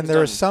that and then team's there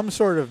was done- some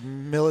sort of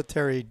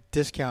military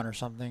discount or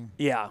something.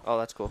 Yeah. Oh,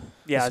 that's cool.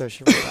 Yeah.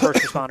 associated with that.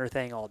 First responder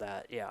thing, all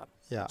that. Yeah.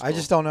 Yeah, That's I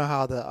just don't know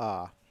how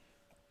the.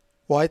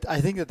 Well,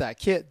 I think that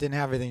kit didn't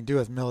have anything to do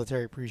with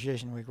Military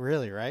Appreciation Week,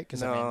 really, right?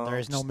 Because I mean, there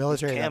is no it's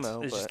military. that's-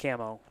 camo, It's just but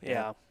camo. yeah.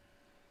 Yeah.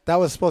 That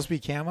was supposed to be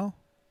camo.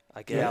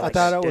 I guess. Yeah. I like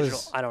thought it digital-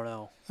 was- I don't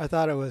know. I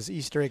thought it was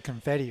Easter egg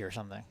confetti or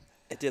something.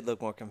 it did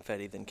look more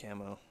confetti than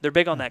camo. They're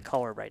big on that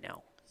color right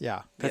now.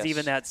 Yeah, Because Yes.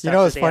 even that You stuff know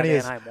that what's they funny had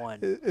is- Anaheim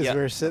won. as Yeah, we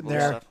were sitting blue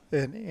there, stuff.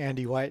 and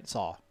Andy White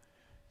saw,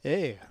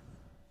 "Hey,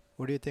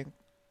 what do you think?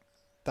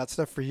 That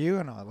stuff for you?"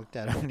 And I looked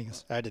at him, and he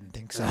goes, "I didn't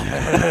think so."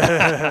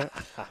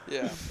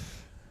 Yeah.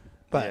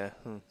 But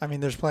yeah. I mean,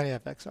 there's plenty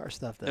of XR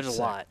stuff. That's There's a sick.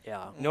 lot.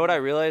 Yeah. You know what I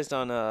realized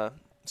on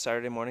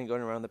Saturday morning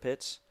going around the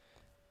pits.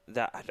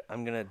 That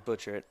I'm gonna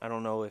butcher it. I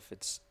don't know if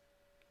it's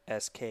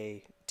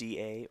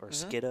SKDA or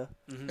SKIDA.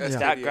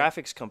 That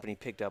graphics company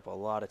picked up a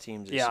lot of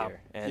teams this year.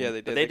 And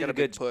they did. They did a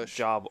good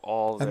job.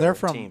 And they're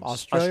from teams.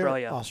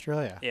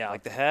 Australia. Yeah,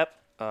 like the HEP,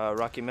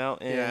 Rocky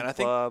Mountain and I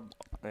Club.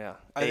 I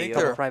think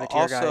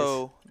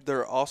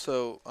they're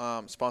also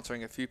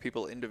sponsoring a few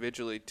people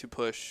individually to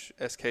push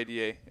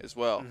SKDA as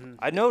well.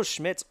 I know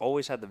Schmidt's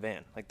always had the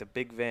van, like the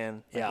big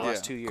van, the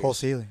last 2 years. Cole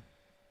Seeley.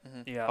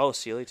 Yeah. Oh,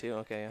 Seeley too.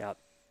 Okay. Yeah.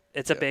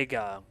 It's a big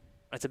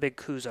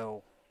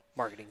Kuzo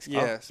marketing scheme.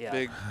 Yes,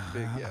 big.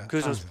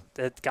 Kuzo's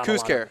got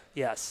Kuz Care.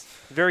 Yes,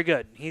 very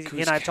good. He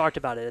and I have talked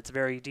about it. It's a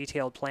very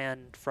detailed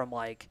plan from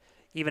like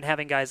even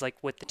having guys like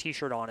with the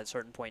T-shirt on at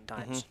certain point in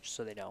times,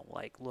 so they know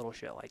like little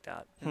shit like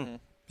that.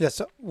 Yeah.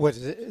 So what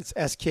is it? It's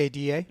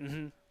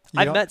SKDA.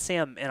 I've met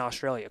Sam in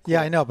Australia. Cool.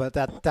 Yeah, I know, but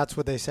that's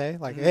what they say.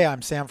 Like, hey,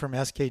 I'm Sam from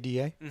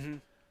SKDA.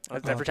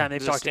 Every time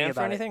they've talked to me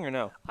about anything or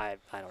no? I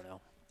don't know.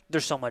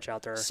 There's so much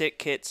out there. Sick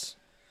Kits.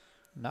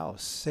 No,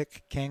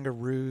 Sick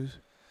Kangaroos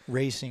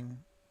Racing.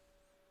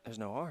 There's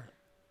no R.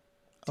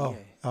 Oh.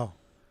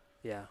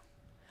 Yeah.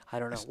 I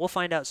don't know. We'll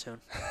find out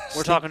soon.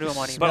 We're talking to them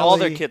on email. But all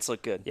their kits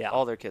look good. Yeah.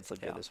 All their kits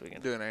look good this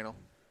weekend. Doing anal.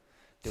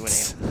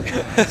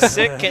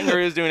 Sick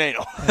Kangaroos doing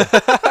anal.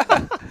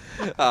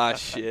 Ah,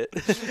 shit.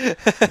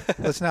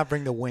 Let's not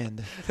bring the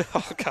wind.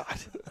 Oh, God.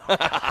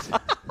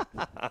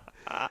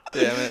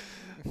 Damn it.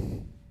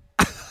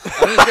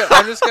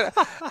 I'm just gonna.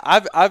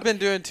 I've been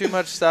doing too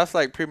much stuff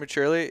like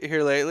prematurely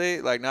here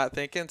lately, like not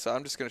thinking. So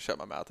I'm just gonna shut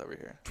my mouth over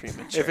here.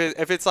 Premature.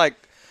 If it's like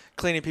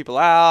cleaning people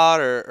out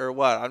or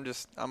what,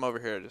 I'm over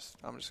here.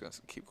 I'm just gonna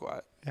keep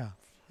quiet. Yeah.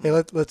 Hey,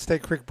 let's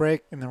take a quick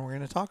break and then we're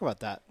gonna talk about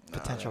that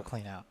potential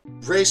clean out.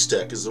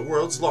 Racetech is the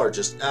world's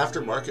largest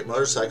aftermarket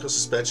motorcycle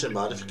suspension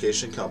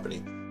modification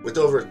company with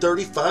over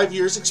 35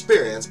 years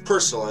experience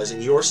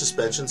personalizing your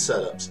suspension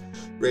setups.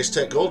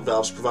 Racetech Gold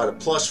Valves provide a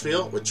plush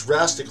feel with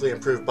drastically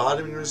improved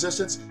bottoming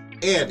resistance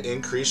and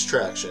increased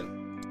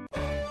traction.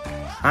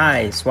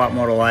 Hi, Swap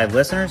Moto Live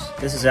listeners.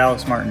 This is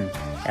Alex Martin.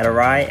 At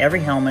Arai, every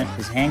helmet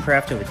is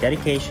handcrafted with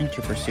dedication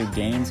to pursue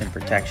gains and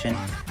protection,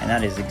 and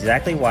that is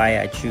exactly why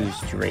I choose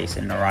to race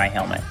an Arai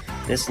helmet.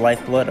 This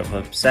lifeblood of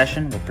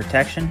obsession with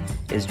protection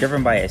is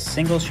driven by a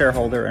single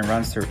shareholder and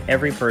runs through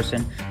every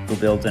person who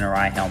builds an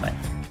Arai helmet.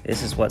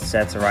 This is what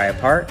sets Arai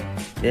apart.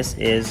 This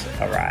is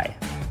Arai.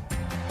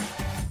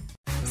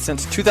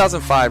 Since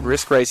 2005,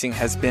 Risk Racing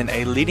has been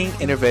a leading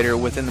innovator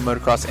within the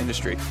motocross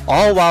industry,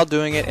 all while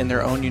doing it in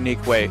their own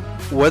unique way.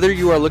 Whether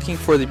you are looking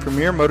for the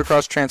premier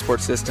motocross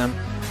transport system,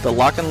 the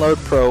Lock and Load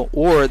Pro,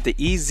 or the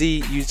EZ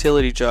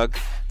utility jug,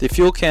 the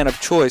fuel can of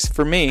choice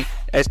for me,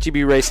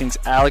 SGB Racing's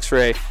Alex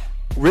Ray,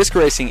 Risk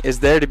Racing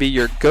is there to be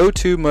your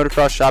go-to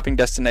motocross shopping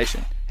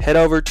destination. Head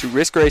over to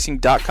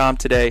riskracing.com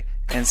today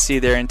and see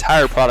their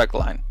entire product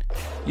line.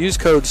 Use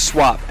code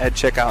SWAP at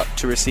checkout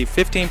to receive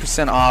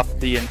 15% off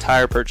the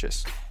entire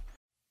purchase.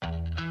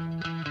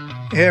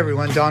 Hey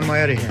everyone, Don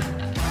Maeda here.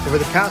 Over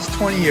the past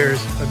 20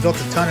 years, I've built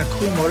a ton of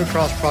cool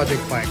motocross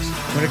project bikes.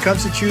 When it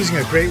comes to choosing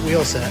a great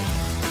wheel set,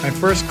 my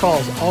first call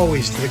is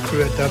always to the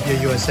crew at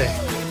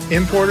WUSA.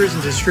 Importers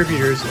and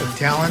distributors of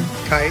Talon,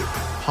 Kite,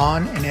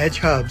 Hahn, and Edge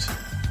hubs,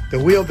 the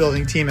wheel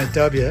building team at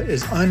W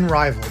is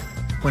unrivaled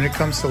when it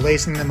comes to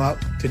lacing them up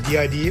to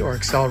DID or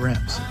Excel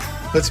rims.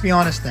 Let's be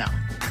honest now.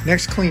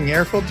 Next to cleaning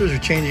air filters or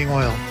changing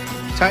oil,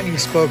 tightening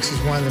spokes is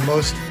one of the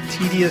most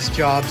tedious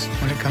jobs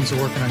when it comes to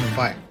working on your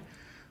bike.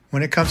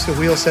 When it comes to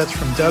wheel sets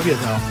from W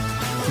though,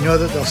 you know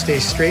that they'll stay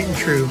straight and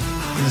true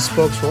and the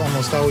spokes will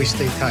almost always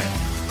stay tight.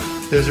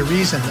 There's a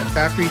reason that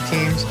factory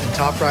teams and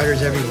top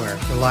riders everywhere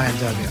rely on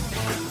W.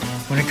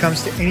 When it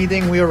comes to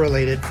anything wheel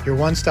related, your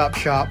one-stop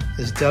shop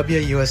is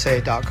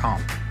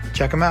WUSA.com.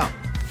 Check them out.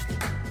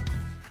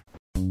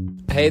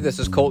 Hey, this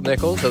is Colt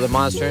Nichols of the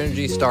Monster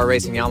Energy Star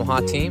Racing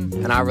Yamaha team,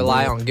 and I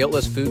rely on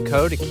Guiltless Food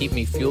Co. to keep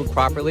me fueled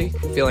properly,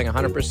 feeling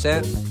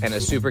 100%, and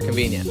is super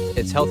convenient.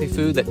 It's healthy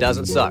food that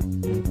doesn't suck.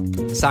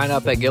 Sign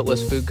up at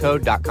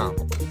guiltlessfoodco.com.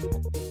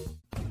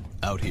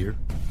 Out here,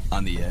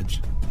 on the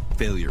edge,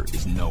 failure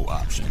is no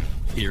option.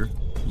 Here,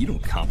 you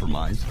don't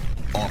compromise.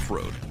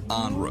 Off-road,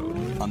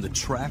 on-road, on the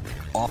track,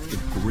 off the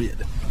grid.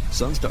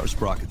 Sunstar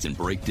sprockets and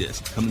brake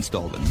discs come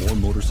installed in more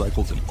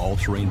motorcycles and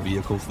all-terrain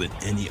vehicles than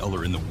any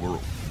other in the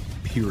world.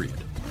 Period.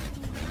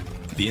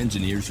 The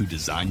engineers who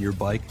design your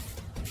bike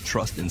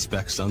trust and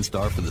spec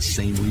Sunstar for the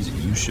same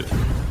reason you should.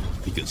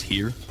 Because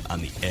here,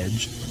 on the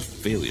edge,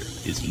 failure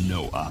is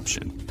no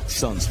option.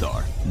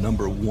 Sunstar,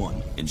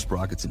 #1 in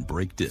sprockets and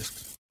brake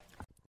discs.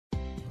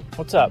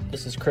 What's up?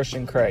 This is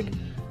Christian Craig.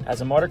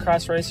 As a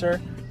motocross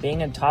racer, being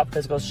in top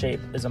physical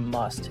shape is a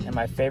must, and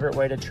my favorite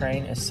way to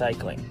train is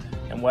cycling.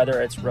 And whether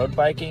it's road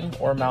biking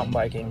or mountain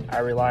biking, I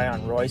rely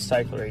on Roy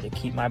Cyclery to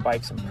keep my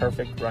bikes in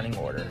perfect running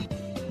order.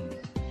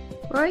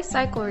 Roy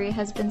Cyclery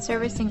has been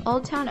servicing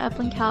Old Town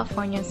Upland,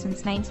 California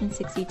since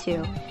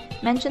 1962.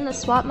 Mention the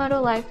Swap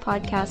Moto Live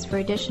podcast for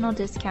additional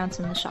discounts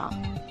in the shop.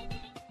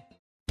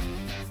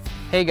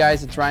 Hey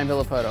guys, it's Ryan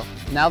Villapoto.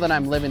 Now that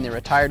I'm living the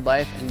retired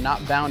life and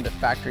not bound to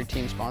factory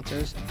team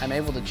sponsors, I'm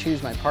able to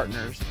choose my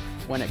partners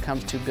when it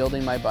comes to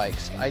building my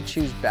bikes. I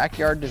choose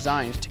Backyard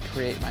Designs to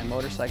create my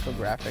motorcycle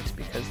graphics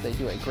because they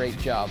do a great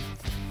job.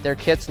 Their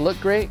kits look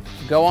great,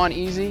 go on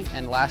easy,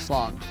 and last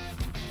long.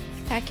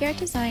 Backyard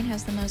Design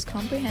has the most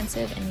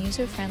comprehensive and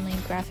user-friendly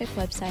graphic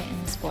website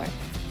in the sport.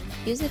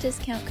 Use the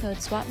discount code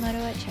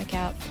SWAPMOTO at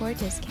checkout for a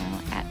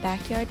discount at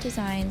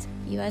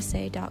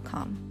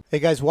backyarddesignsusa.com. Hey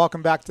guys,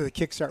 welcome back to the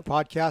Kickstart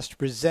Podcast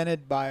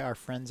presented by our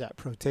friends at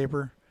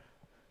ProTaper.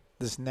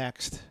 This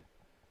next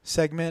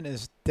segment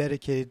is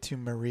dedicated to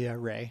Maria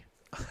Ray,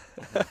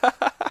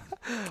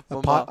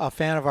 a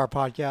fan of our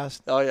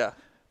podcast. Oh, yeah.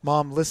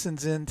 Mom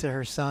listens in to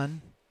her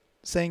son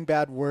saying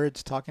bad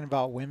words, talking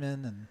about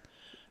women. And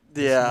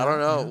yeah, I don't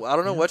know. I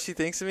don't know what she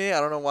thinks of me. I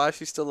don't know why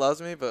she still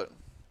loves me, but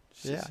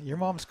yeah, your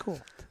mom's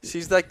cool.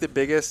 She's like the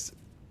biggest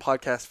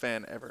podcast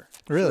fan ever.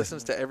 Really? She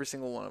listens to every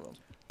single one of them.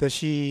 Does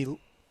she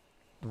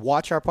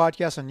watch our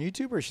podcast on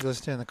YouTube, or she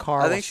listens to it in the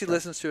car? I think she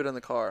listens to it in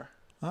the car.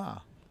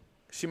 Ah.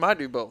 She might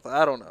do both.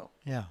 I don't know.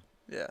 Yeah.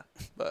 Yeah,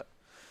 but.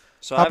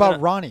 So how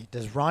about Ronnie?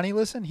 Does Ronnie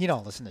listen? He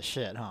don't listen to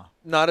shit, huh?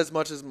 Not as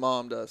much as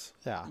Mom does.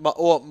 Yeah.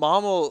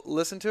 Mom will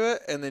listen to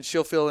it, and then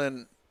she'll fill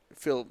Ron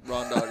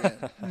Dog in.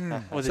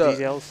 With the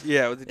details?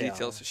 Yeah, with the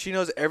details. She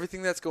knows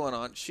everything that's going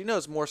on. She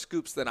knows more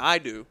scoops than I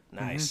do.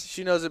 Nice.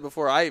 She knows it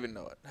before I even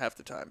know it half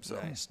the time. So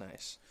Nice.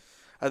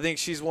 I think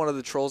she's one of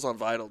the trolls on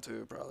Vital,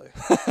 too, probably.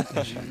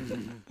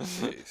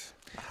 Jeez.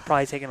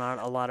 Probably taking on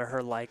a lot of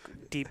her, like,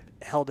 deep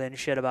held-in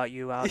shit about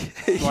you out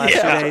the last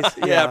 2 days.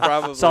 Yeah,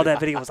 probably. Saw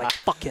that video, was like,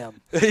 fuck him.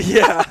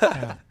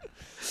 Yeah.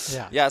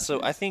 Yeah, so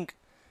I think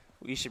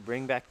we should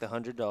bring back the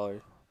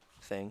 $100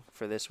 thing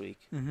for this week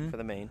for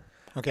the main.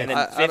 Okay. And then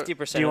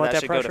 50% of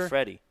that should go to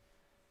Freddie.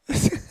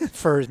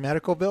 For his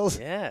medical bills?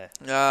 Yeah.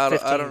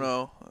 I don't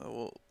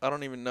know. I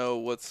don't even know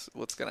what's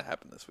going to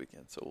happen this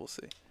weekend, so we'll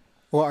see.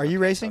 Well, are you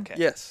racing? Okay.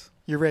 Yes.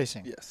 You're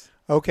racing? Yes.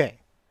 Okay.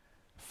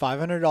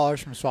 $500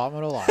 from Swap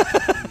Moto Live.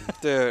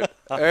 Dude,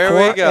 there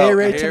we go.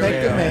 A-rate to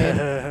make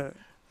the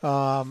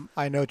main.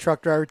 I know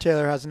truck driver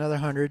Taylor has another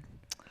 100.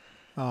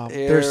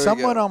 There's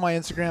someone on my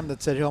Instagram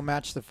that said he'll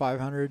match the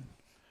 500.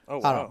 Oh,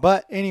 wow. I don't know.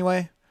 But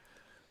anyway,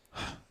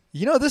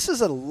 this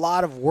is a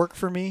lot of work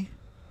for me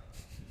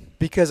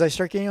because I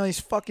start getting all these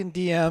fucking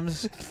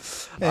DMs.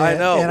 I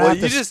know. And well, I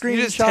you just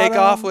take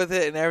off with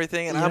it and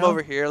everything, and I'm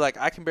over here like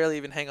I can barely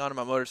even hang on to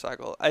my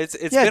motorcycle. It's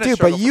been a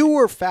struggle. But you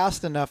were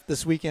fast enough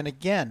this weekend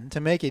again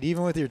to make it,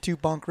 even with your 2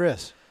 bunk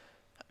wrists.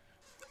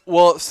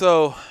 Well,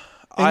 so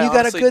I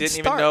honestly didn't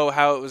start. even know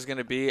how it was going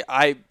to be.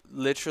 I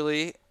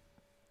literally,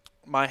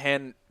 my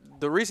hand.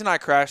 The reason I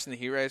crashed in the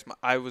heat race,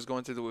 I was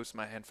going through the whoops,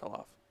 my hand fell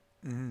off.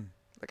 Mm-hmm.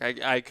 Like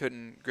I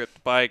couldn't grip the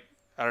bike.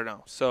 I don't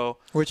know. So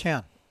which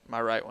hand? My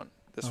right one.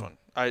 This one.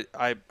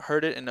 I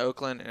heard it in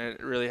Oakland, and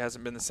it really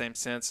hasn't been the same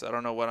since. I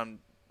don't know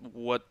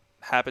what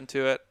happened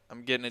to it.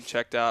 I'm getting it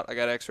checked out. I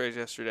got X-rays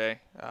yesterday.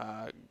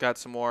 Got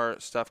some more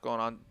stuff going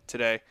on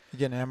today. You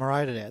getting an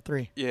MRI today at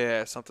 3?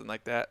 Yeah, something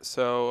like that.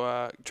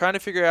 So trying to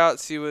figure out,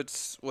 see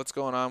what's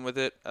going on with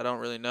it. I don't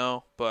really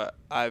know, but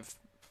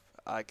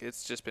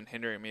it's just been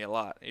hindering me a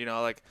lot.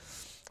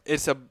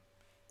 It's a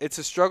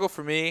struggle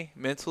for me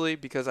mentally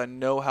because I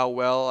know how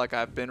well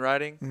I've been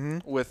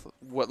riding with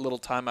what little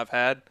time I've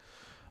had.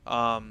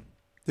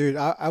 Dude,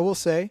 I will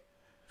say,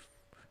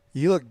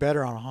 you look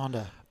better on a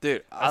Honda.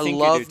 Dude, I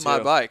love my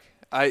bike.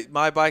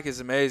 My bike is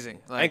amazing.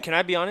 And can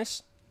I be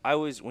honest?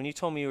 When you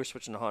told me you were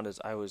switching to Hondas,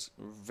 I was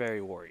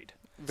very worried.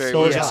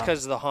 Just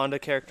because of the Honda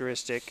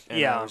characteristic.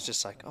 And I was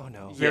just like, oh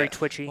no. Very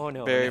twitchy. Oh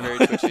no. Very, very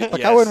twitchy.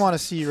 Like, I wouldn't want to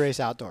see you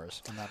race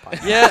outdoors on that bike.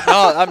 Yeah,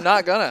 no, I'm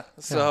not gonna.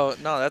 So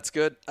no, that's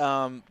good.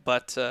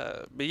 But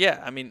yeah,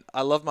 I mean,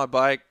 I love my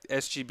bike.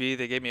 SGB,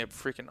 they gave me a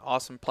freaking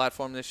awesome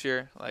platform this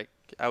year. Like,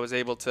 I was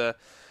able to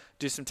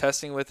do some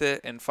testing with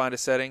it and find a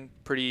setting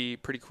pretty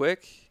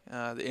quick.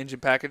 The engine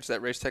package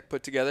that Racetech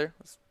put together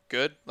was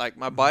good. Like,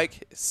 my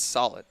bike is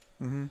solid.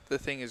 Mm-hmm. The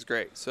thing is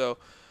great. So,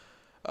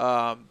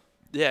 yeah,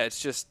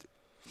 it's just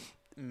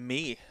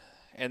me,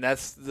 and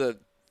that's the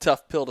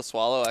tough pill to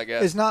swallow, I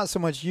guess. It's not so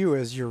much you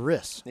as your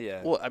wrists.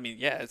 Yeah. Well, I mean,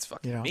 yeah, it's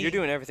fucking me. You're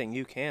doing everything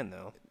you can,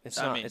 though. It's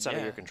not out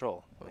of your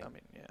control. I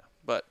mean, yeah,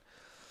 but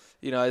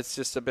it's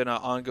just been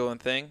an ongoing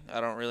thing.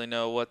 I don't really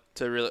know what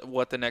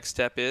the next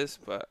step is,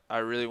 but I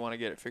really want to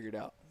get it figured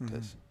out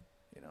because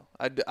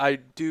I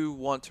do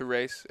want to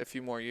race a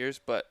few more years,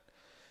 but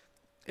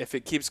if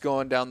it keeps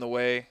going down the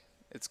way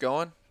it's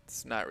going,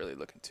 it's not really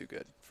looking too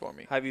good for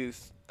me. Have you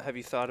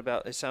thought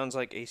about? It sounds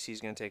like AC is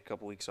going to take a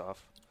couple weeks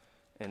off,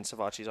 and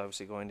Savachi's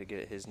obviously going to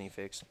get his knee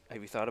fixed.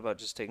 Have you thought about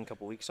just taking a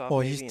couple weeks off? Well,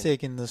 he's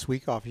taking this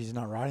week off. He's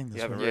not riding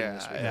this week.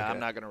 Yeah, I'm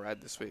not going to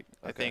ride this week.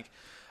 Okay. I think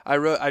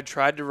I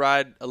tried to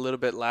ride a little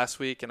bit last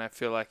week, and I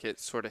feel like it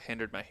sort of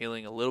hindered my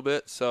healing a little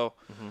bit. So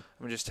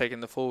I'm just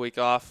taking the full week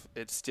off.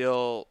 It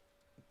still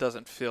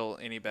doesn't feel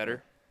any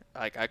better.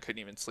 Like, I couldn't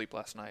even sleep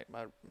last night.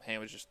 My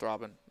hand was just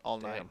throbbing all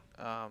night.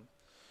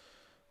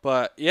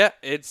 But yeah,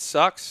 it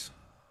sucks.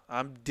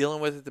 I'm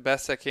dealing with it the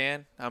best I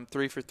can. I'm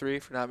 3 for 3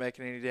 for not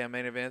making any damn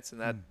main events, and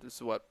that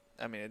is what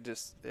I mean.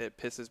 It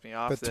pisses me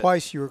off. But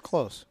twice you were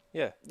close.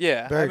 Yeah,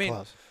 yeah, very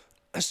close.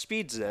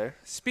 Speed's there.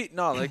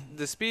 Like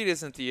the speed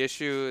isn't the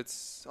issue.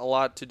 It's a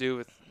lot to do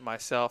with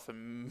myself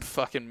and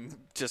fucking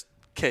just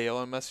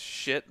KOing my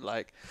shit.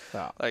 Like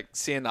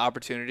seeing the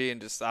opportunity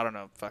and just, I don't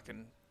know,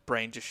 fucking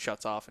brain just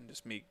shuts off and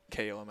just me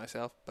KOing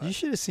myself. But you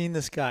should have seen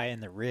this guy in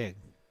the rig.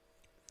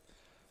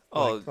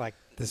 Like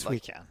this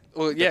weekend.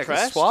 Well, yeah,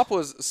 because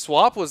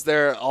Swap was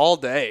there all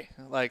day,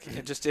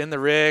 like just in the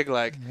rig.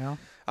 Like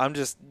I'm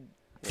just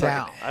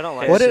down. I don't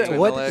like. What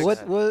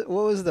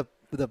was the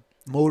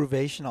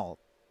motivational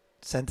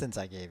sentence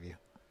I gave you?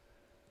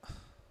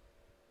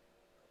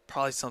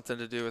 Probably something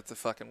to do with the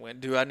fucking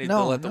wind. Do I need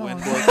to let the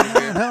wind blow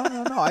through here?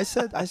 No. I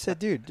said,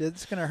 dude,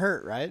 it's gonna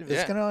hurt, right?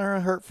 It's gonna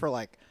hurt for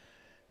like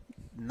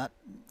not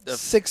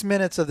 6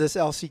 minutes of this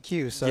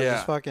LCQ. So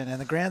just fucking, in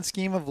the grand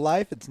scheme of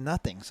life, it's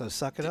nothing. So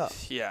suck it up.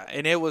 Yeah,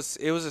 and it was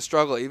a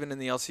struggle even in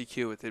the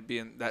LCQ with it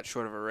being that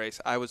short of a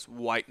race. I was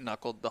white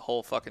knuckled the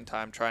whole fucking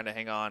time trying to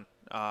hang on.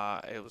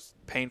 It was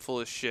painful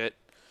as shit.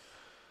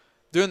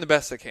 Doing the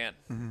best I can.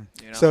 Mm-hmm.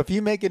 You know? So if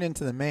you make it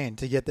into the main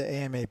to get the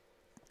AMA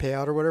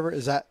payout or whatever,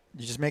 is that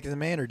you just make it the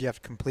main, or do you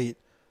have to complete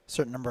a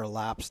certain number of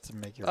laps to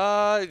make your?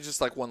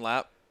 Just like one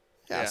lap.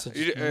 Yeah. So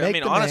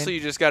honestly,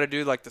 you just got to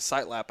do like the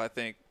sight lap, I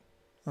think.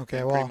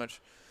 Okay, well,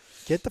 much.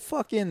 Get the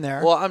fuck in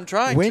there. Well, I'm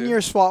trying Win to. your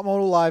Swap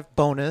Moto Live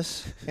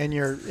bonus and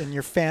your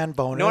fan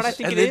bonus. You know what I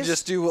think and it then is?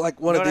 just do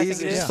like one of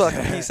these and just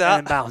fucking peace out. out.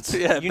 And bounce.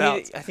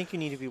 Bounce. I think you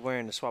need to be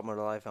wearing the Swap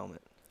Moto Live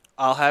helmet.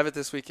 I'll have it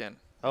this weekend.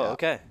 Oh,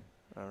 okay.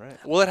 All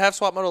right. Will it have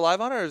Swap Moto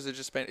Live on it, or is it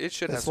just it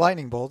should have It's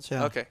lightning bolts,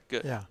 yeah. Okay,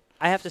 good. Yeah.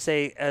 I have to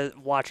say,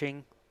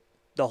 watching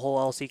the whole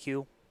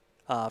LCQ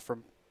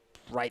from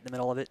right in the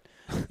middle of it,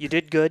 you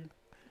did good.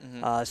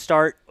 Mm-hmm.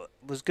 Start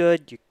was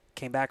good. You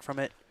came back from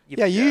it.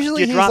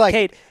 Usually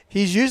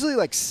he's usually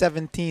like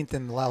 17th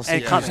in the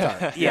LCQ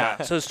start.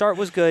 Yeah, so start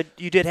was good.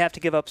 You did have to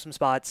give up some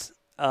spots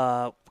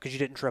because you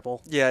didn't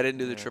triple. Yeah, I didn't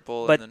do the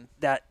triple. But and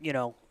then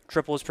that,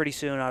 triple is pretty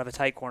soon out of a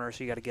tight corner,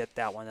 so you got to get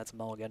that one. That's a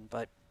mulligan.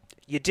 But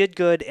you did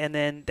good, and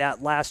then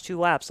that last 2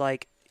 laps,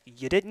 like,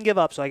 you didn't give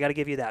up, so I got to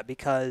give you that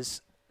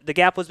because the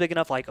gap was big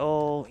enough, like,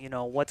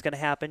 what's going to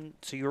happen?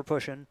 So you were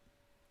pushing.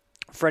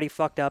 Freddie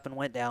fucked up and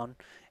went down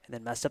and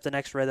then messed up the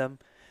next rhythm.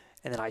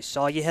 And then I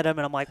saw you hit him,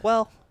 and I'm like,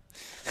 well,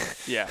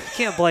 yeah,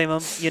 can't blame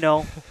him, In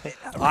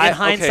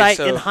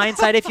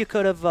hindsight, if you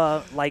could have,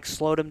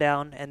 slowed him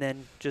down and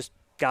then just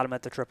got him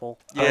at the triple.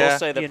 Yeah. I will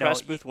say the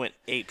press booth went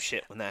ape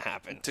shit when that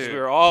happened. Dude. We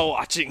were all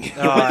watching.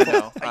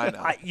 I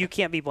know. You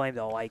can't be blamed,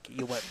 though. Like,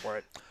 you went for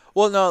it.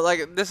 Well, no,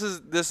 like, this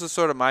is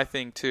sort of my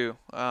thing, too.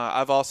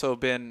 I've also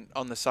been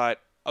on the side.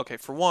 Okay,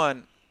 for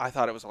one, I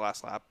thought it was the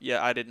last lap.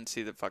 Yeah, I didn't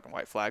see the fucking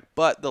white flag.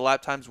 But the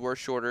lap times were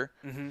shorter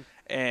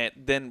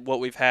than what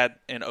we've had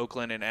in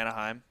Oakland and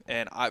Anaheim.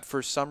 And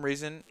for some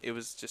reason, it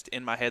was just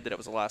in my head that it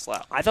was the last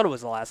lap. I thought it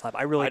was the last lap.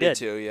 I really did. I did,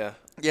 too, yeah.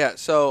 Yeah,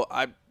 so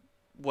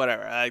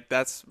whatever.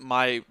 That's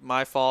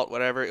my fault,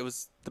 whatever.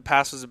 The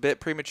pass was a bit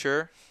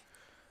premature.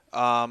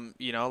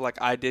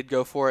 I did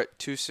go for it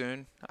too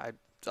soon. I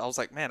was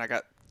like, man, I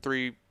got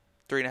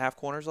 3.5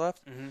 corners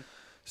left. Mm-hmm.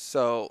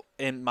 So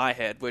in my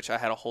head, which I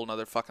had a whole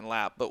nother fucking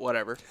lap, but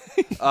whatever.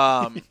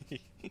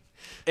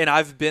 And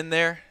I've been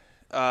there,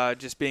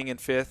 just being in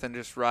 5th and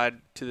just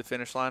ride to the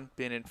finish line,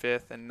 being in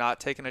 5th and not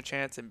taking a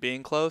chance and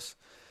being close.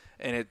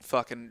 And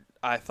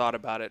I thought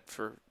about it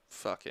for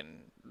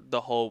fucking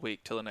the whole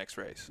week till the next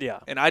race. Yeah.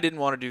 And I didn't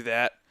want to do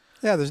that.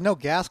 Yeah, there's no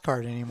gas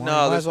card anymore.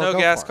 No, there's no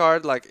gas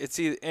card. Like, it's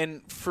either,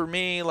 and for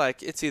me,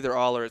 like, it's either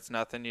all or it's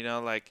nothing,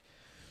 Like,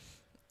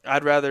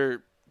 I'd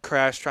rather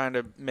crash trying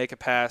to make a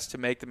pass to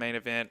make the main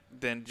event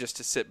than just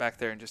to sit back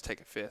there and just take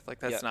a 5th. Like,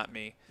 that's not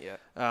me. Yeah.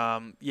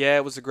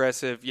 It was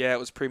aggressive. Yeah, it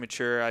was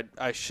premature.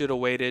 I should have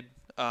waited,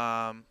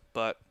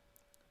 but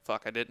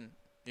fuck, I didn't,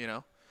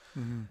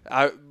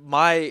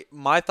 Mm-hmm.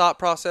 My thought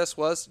process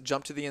was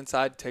jump to the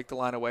inside, take the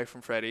line away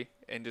from Freddie,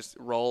 and just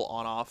roll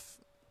on off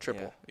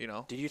triple.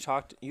 Did you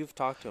you've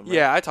talked to him, right?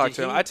 Yeah, I talked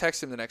to him. I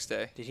texted him the next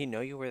day. Did he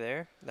know you were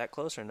there that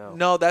close or no?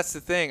 No, that's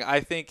the thing. I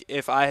think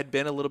if I had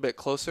been a little bit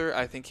closer,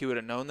 I think he would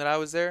have known that I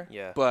was there.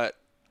 Yeah. But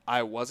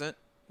I wasn't.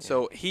 Yeah.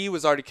 So he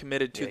was already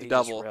committed to the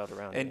double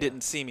around and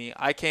didn't see me.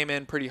 I came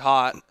in pretty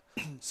hot,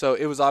 so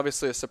it was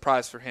obviously a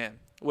surprise for him,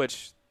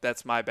 which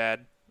that's my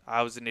bad.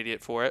 I was an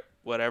idiot for it.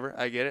 Whatever.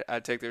 I get it. I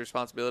take the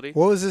responsibility.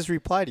 What was his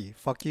reply to you?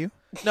 Fuck you?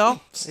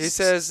 No. He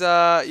says,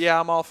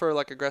 I'm all for,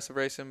 like, aggressive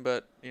racing,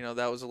 but,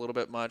 that was a little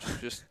bit much.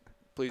 Just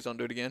please don't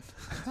do it again.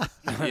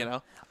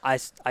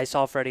 I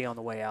saw Freddie on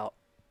the way out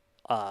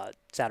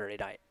Saturday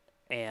night,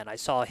 and I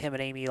saw him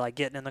and Amy, like,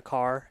 getting in the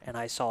car, and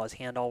I saw his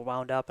hand all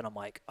wound up, and I'm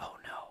like, oh,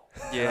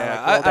 no.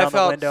 Yeah. I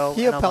felt window,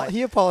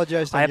 he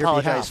apologized on your behalf. I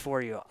apologize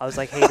for you. I was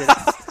like, hey,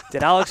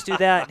 did Alex do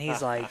that? And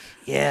he's like,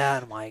 yeah.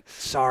 And I'm like,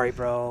 sorry,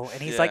 bro.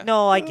 And he's like,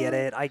 no, I get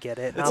it.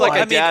 And it's like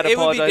a dad it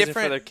would be apologizing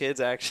different for their kids'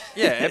 action.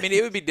 Yeah,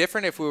 it would be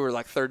different if we were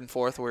like 3rd and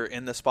 4th, we were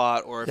in the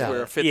spot, or if we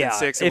were 5th and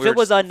 6th, and if we it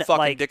was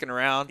fucking dicking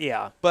around.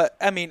 Yeah. But,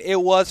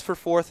 it was for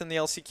 4th in the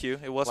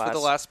LCQ. It was for the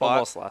last spot.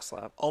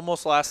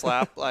 Almost last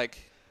lap. Like,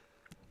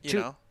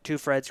 To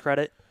Fred's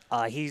credit,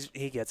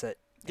 he gets it.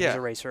 He's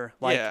a racer.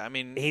 Like, I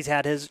mean, he's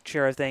had his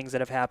share of things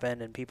that have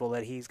happened and people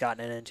that he's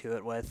gotten into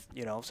it with,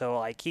 so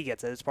like he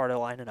gets it. It's part of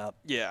lining up.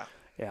 Yeah.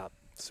 Yeah.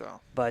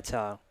 So. But,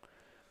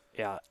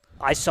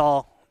 I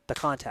saw the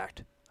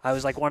contact. I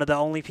was like one of the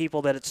only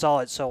people that saw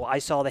it, so I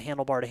saw the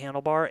handlebar to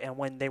handlebar, and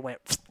when they went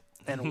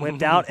and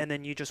whipped out, and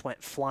then you just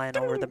went flying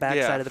over the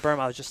backside of the berm,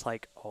 I was just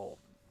like, oh,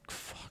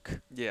 fuck.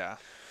 Yeah.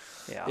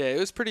 Yeah. Yeah, it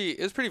was pretty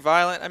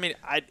violent. I mean,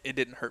 it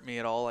didn't hurt me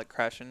at all, like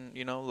crashing,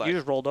 like. You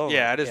just rolled over.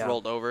 Yeah, I just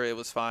rolled over. It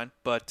was fine.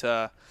 But,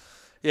 I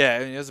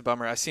mean, it was a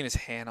bummer. I seen his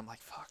hand. I'm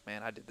like, fuck,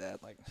 man, I did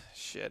that. Like,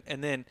 shit.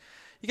 And then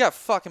you got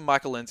fucking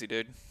Michael Lindsay,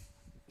 dude.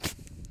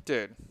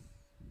 Dude.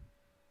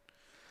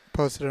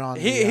 Posted it on.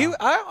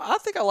 I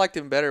think I liked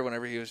him better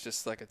whenever he was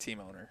just like a team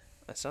owner.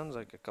 That sounds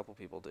like a couple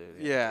people do.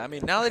 Yeah, I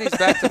mean, now that he's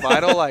back to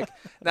Vital,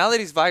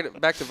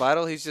 back to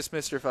Vital, he's just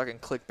Mr. fucking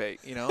clickbait.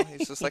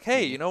 He's just like,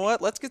 hey, you know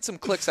what? Let's get some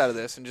clicks out of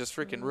this and just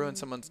freaking ruin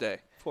someone's day.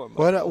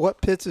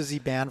 What pits is he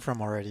banned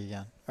from already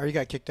again? Or he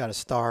got kicked out of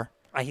Star?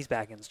 He's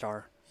back in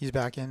Star. He's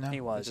back in now.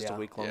 He was. It's just a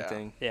week-long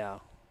thing. Yeah.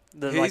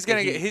 He's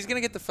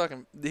gonna get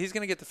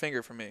the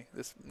finger from me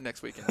this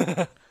next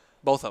weekend.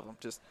 Both of them,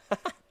 just.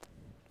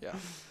 Yeah.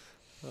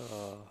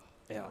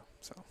 Yeah.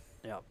 So.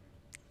 Yeah.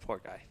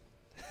 Poor guy.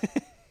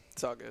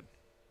 It's all good.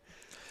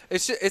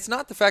 It's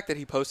not the fact that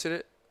he posted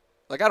it.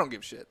 Like, I don't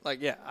give a shit.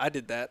 Like, yeah, I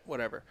did that.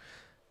 Whatever.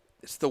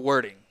 It's the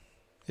wording.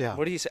 Yeah.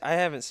 What do you say? I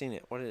haven't seen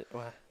it.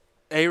 What?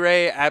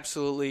 A-Ray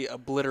absolutely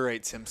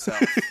obliterates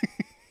himself.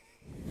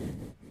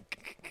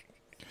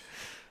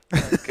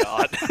 Oh,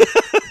 God.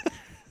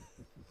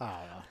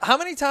 How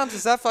many times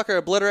has that fucker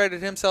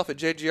obliterated himself at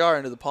JGR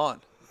into the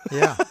pond?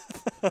 Yeah.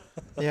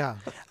 Yeah.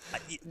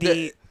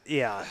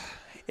 Yeah.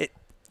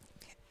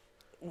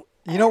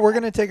 We're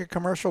going to take a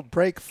commercial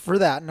break for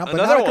that. No, but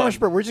Another not a one. commercial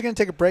break. We're just going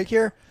to take a break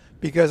here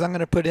because I'm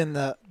going to put in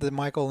the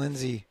Michael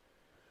Lindsay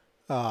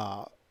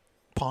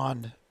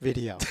pond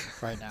video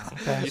right now.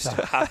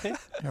 Okay?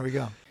 Here we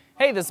go.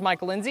 Hey, this is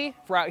Michael Lindsay.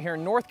 We're out here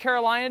in North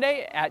Carolina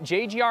today at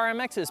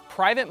JGRMX's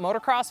private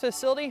motocross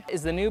facility.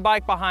 Is the new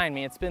bike behind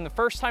me. It's been the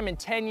first time in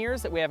 10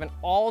 years that we have an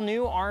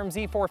all-new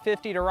RMZ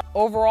 450 to ride.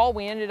 Overall,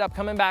 we ended up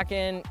coming back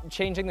in,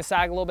 changing the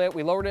sag a little bit.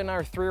 We lowered it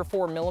another 3 or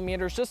 4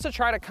 millimeters just to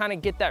try to kind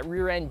of get that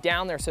rear end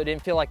down there so it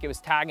didn't feel like it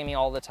was tagging me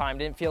all the time.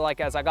 Didn't feel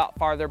like as I got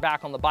farther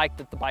back on the bike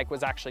that the bike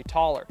was actually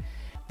taller.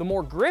 The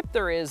more grip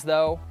there is,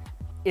 though,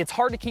 it's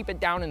hard to keep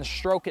it down in the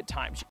stroke at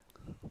times.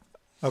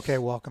 Okay,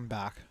 welcome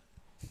back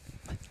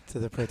to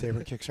the Pro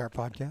Taper Kickstart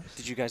podcast.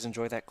 Did you guys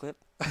enjoy that clip?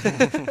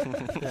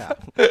 Yeah.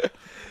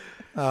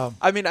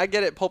 I mean, I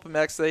get it. Pulp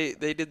MX,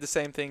 they did the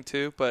same thing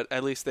too, but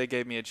at least they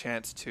gave me a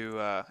chance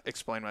to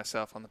explain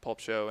myself on the Pulp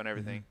Show and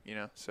everything,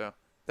 So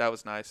that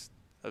was nice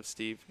of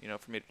Steve,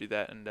 for me to do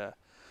that. And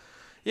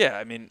yeah,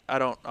 I mean, I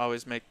don't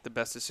always make the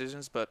best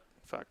decisions, but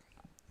fuck.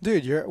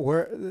 Dude,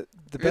 the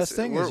best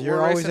thing is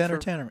you're always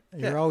entertainment.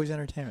 You're always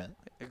entertainment.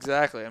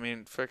 Exactly. I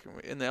mean, freaking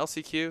in the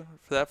LCQ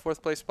for that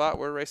 4th place spot,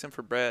 we're racing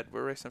for bread.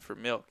 We're racing for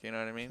milk. You know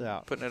what I mean?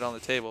 Yeah. Putting it on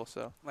the table.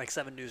 So. Like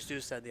 7 News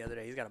said the other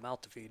day, he's got a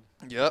mouth to feed.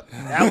 Yep.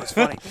 That was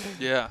funny.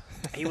 Yeah.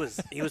 He was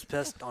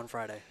pissed on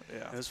Friday.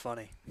 Yeah. It was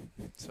funny.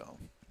 So.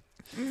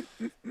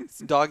 It's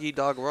dog eat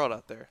dog world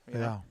out there. You know?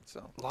 Yeah.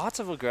 So. Lots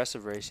of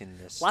aggressive racing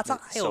Lots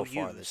of so IOUs.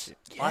 far this year.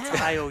 Lots of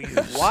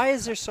IOUs. Why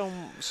is there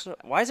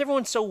why is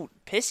everyone so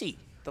pissy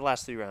the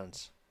last 3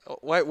 rounds?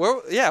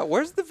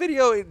 Where's the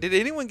video? Did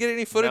anyone get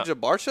any footage of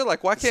Barsha?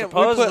 Like, why can't we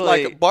Supposedly, put,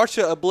 like,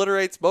 Barsha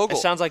obliterates Bogle?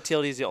 It sounds like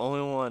TLD's the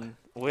only one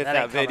with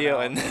that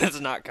video, and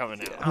it's not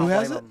coming out. Who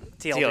has it?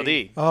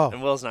 TLD. Oh.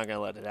 And Will's not going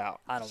to let it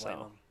out. I don't blame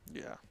him.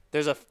 Yeah.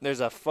 There's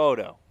a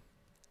photo,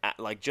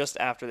 just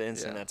after the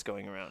incident that's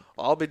going around.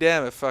 I'll be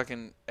damned if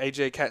fucking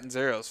AJ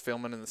Catanzaro's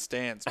filming in the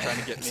stands trying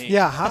to get me.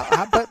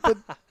 Yeah,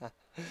 but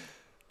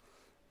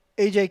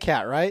AJ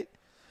Cat, right?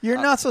 You're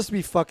not supposed to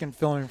be fucking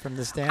filming from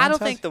the stands. I don't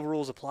think the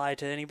rules apply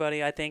to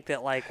anybody. I think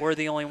that we're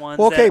the only ones.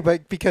 Well, okay,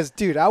 but because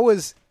dude, I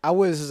was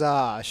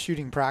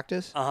shooting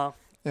practice. Uh-huh.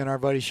 And our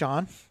buddy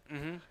Sean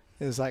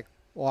is like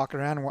walking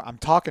around and I'm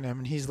talking to him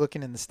and he's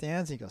looking in the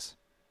stands. And he goes,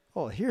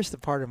 "Oh, here's the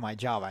part of my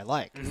job I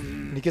like."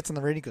 And he gets on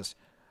the radio. He goes,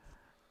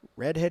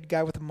 "Redhead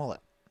guy with a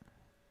mullet,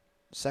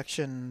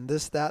 section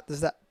this that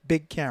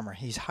big camera.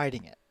 He's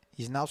hiding it.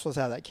 He's not supposed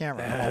to have that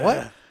camera." I'm like,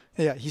 what?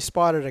 Yeah, he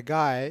spotted a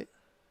guy.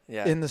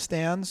 Yeah. In the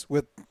stands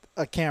with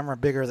a camera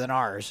bigger than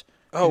ours.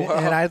 Oh, wow.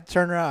 And I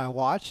turned around, I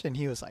watched, and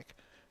he was like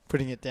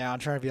putting it down,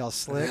 trying to be all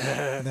slick,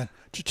 and then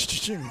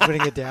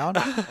putting it down.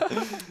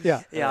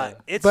 Yeah. Yeah,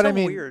 it's but so I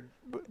mean, weird.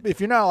 If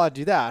you're not allowed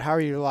to do that, how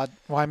are you allowed?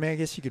 Well, I mean, I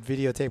guess you could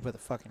videotape with a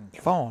fucking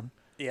phone.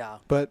 Yeah.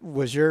 But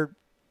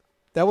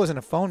that wasn't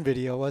a phone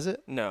video, was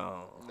it?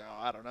 No,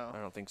 I don't know.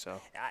 I don't think so.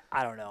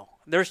 I don't know.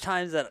 There's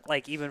times that,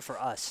 even for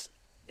us,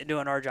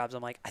 doing our jobs,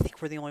 I'm like, I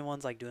think we're the only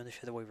ones doing the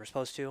shit that we were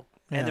supposed to.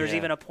 And there's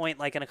even a point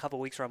in a couple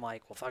of weeks where I'm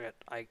like, well, fuck it,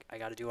 I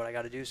got to do what I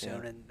got to do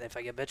soon. Yeah. And if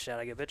I get bitched at,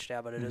 I get bitched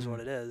at. But it is what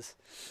it is.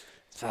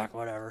 Fuck,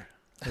 whatever.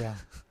 Yeah.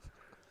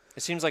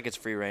 It seems like it's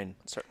free reign.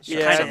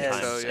 Yeah,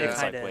 sometimes. so, yeah. It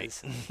kind of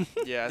is.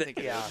 Yeah, I think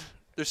it is.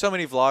 There's so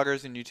many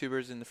vloggers and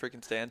YouTubers in the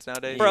freaking stands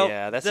nowadays. Bro,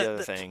 yeah, that's the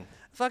other thing.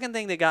 The fucking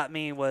thing that got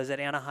me was at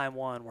Anaheim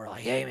 1, we're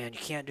like, hey, man, you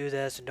can't do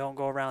this and don't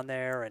go around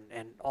there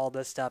and all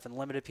this stuff and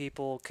limited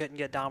people. Couldn't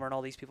get Dahmer and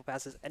all these people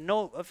passes. And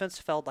no offense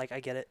to Feld, like, I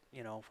get it.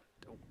 You know,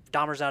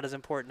 Dahmer's not as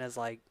important as,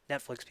 like,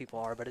 Netflix people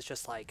are, but it's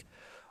just like,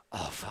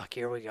 oh, fuck,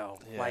 here we go.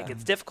 Yeah. Like,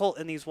 it's difficult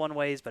in these one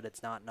ways, but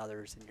it's not in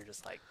others. And you're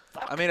just like,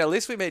 fuck. I mean, at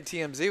least we made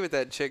TMZ with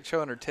that chick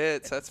showing her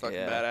tits. That's fucking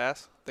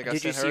badass. Think I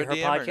Did you sent see her a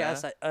DM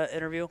podcast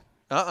interview?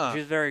 Uh-uh. She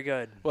was very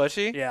good. Was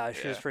she? Yeah,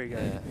 she was pretty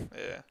good.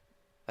 Yeah.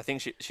 I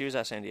think she was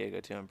at San Diego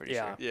too. I'm pretty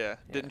sure. Yeah.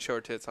 Didn't show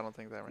her tits. I don't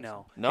think that.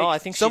 No. No, I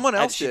think someone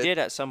else she did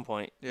at some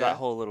point. Yeah. That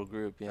whole little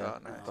group. Yeah. Oh,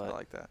 nice. But I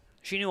like that.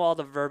 She knew all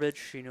the verbiage.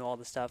 She knew all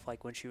the stuff.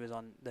 Like when she was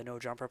on the No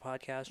Jumper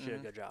podcast, she did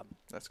a good job.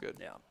 That's good.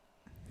 Yeah.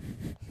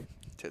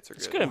 Tits are good.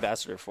 It's a good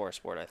ambassador for a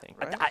sport, I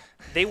think. Right?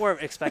 They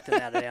weren't expecting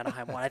that at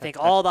Anaheim 1. I think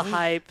all the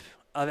hype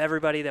of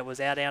everybody that was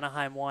at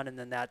Anaheim 1, and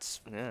then that's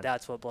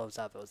what blows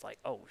up. It was like,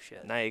 oh,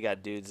 shit. Now you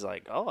got dudes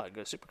like, oh, I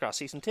go Supercross,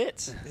 see some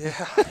tits.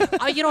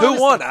 Yeah. You know,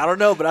 who won? I don't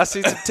know, but I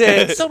see some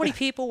tits. So many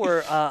people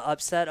were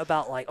upset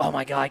about, like, oh,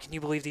 my God, can you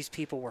believe these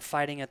people were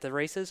fighting at the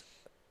races?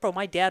 Bro,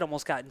 my dad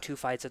almost got in 2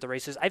 fights at the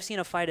races. I've seen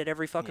a fight at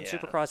every fucking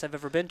Supercross I've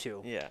ever been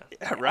to. Yeah.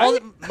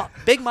 Right?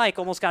 Big Mike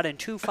almost got in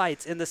 2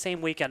 fights in the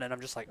same weekend, and I'm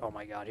just like, oh,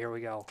 my God, here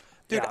we go.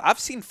 Dude, I've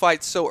seen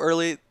fights so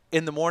early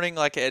in the morning,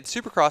 like at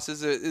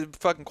Supercrosses,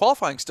 fucking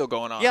qualifying still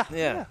going on.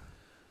 Yeah.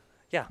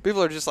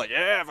 People are just like,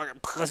 yeah, fucking,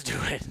 let's do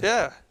it.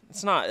 Yeah.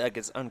 It's not like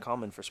it's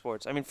uncommon for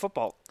sports. I mean,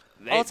 football.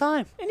 All the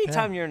time.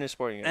 Anytime you're in a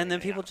sport, you're and then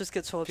people just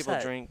get so upset.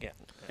 People drink. Yeah.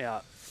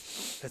 Yeah.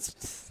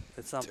 It's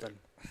something.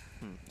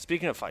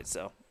 Speaking of fights,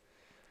 though,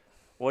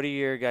 what are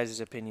your guys'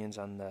 opinions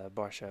on the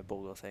Barcia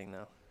Bogle thing,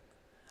 though?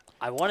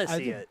 I want to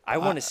see it. I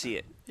want to see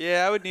it.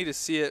 Yeah, I would need to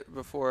see it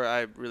before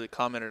I really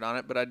commented on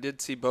it, but I did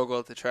see Bogle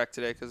at the track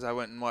today because I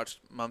went and watched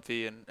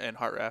Mumphy and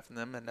Hartraff and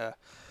them, and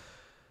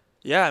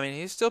yeah, I mean,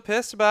 he's still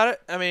pissed about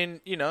it. I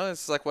mean, you know,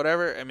 it's like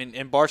whatever. I mean,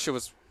 and Barcia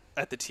was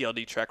at the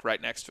TLD track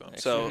right next to him,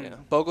 so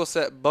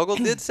Bogle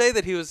did say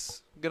that he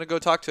was gonna go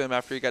talk to him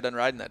after he got done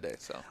riding that day.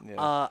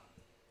 So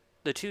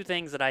the 2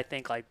 things that I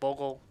think, like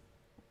Bogle,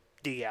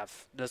 DF,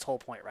 this whole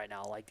point right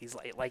now, like these,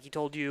 like he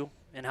told you,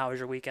 and how was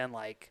your weekend,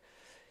 like.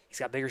 He's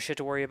got bigger shit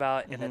to worry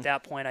about. And at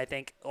that point, I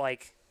think,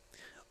 like,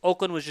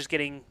 Oakland was just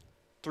getting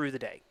through the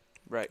day.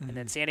 Right. And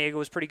then San Diego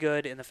was pretty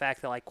good in the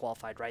fact that, like,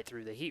 qualified right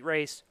through the heat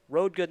race.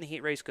 Rode good in the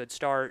heat race, good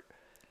start.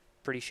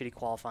 Pretty shitty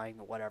qualifying,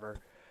 but whatever.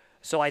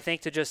 So I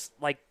think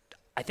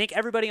I think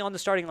everybody on the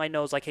starting line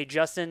knows, like, hey,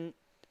 Justin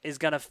is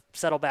going to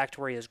settle back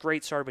to where he has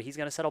great start, but he's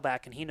going to settle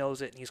back, and he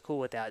knows it, and he's cool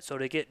with that. So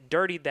to get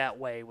dirtied that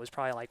way was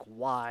probably, like,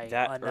 why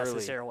that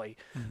unnecessarily.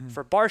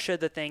 For Barcia,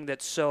 the thing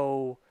that's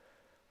so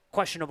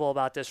questionable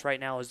about this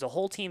right now is the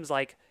whole team's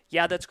like,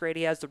 yeah, that's great.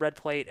 He has the red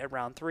plate at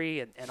round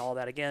 3 and all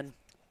that again.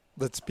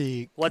 Let's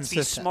be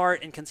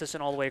smart and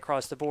consistent all the way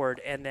across the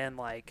board. And then,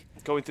 like,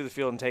 going through the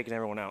field and taking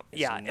everyone out.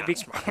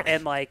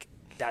 And like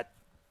that,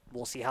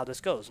 we'll see how this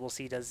goes. We'll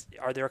see.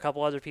 Are there a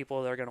couple other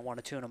people that are going to want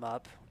to tune him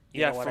up?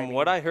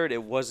 What I heard,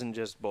 it wasn't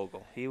just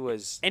Bogle.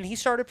 And he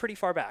started pretty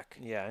far back.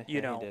 Yeah, he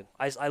did.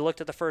 I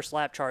looked at the first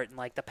lap chart, and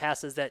like the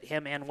passes that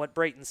him and what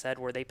Brayton said,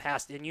 where they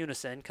passed in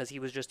unison because he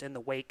was just in the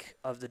wake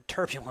of the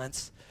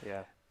turbulence.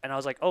 Yeah. And I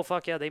was like, oh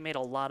fuck yeah, they made a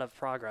lot of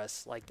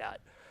progress like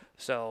that.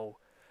 So,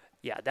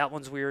 yeah, that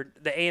one's weird.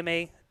 The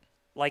AMA,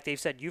 like they've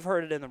said, you've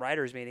heard it in the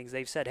riders' meetings.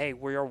 They've said, hey,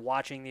 we are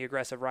watching the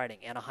aggressive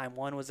riding. Anaheim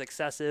 1 was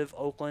excessive.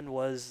 Oakland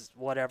was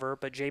whatever.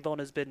 But J-Bone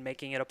has been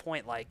making it a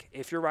point, like,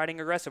 if you're riding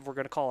aggressive, we're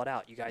going to call it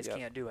out. You guys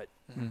can't do it.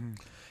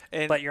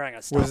 But you're not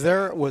going to stop.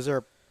 There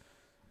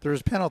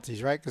was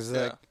penalties, right? Because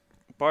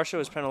Barcia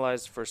was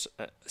penalized for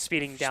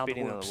speeding down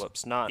the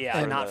whoops. Not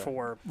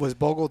for. Was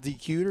Bogle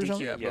DQ'd or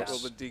something? Yeah, Bogle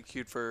was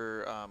DQ'd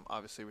for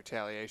obviously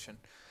retaliation.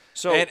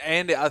 So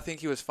and I think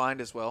he was fined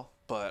as well.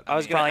 But I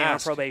was going to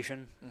ask on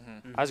probation.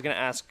 I was going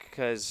to ask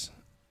because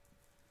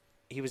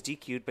he was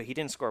DQ'd, but he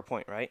didn't score a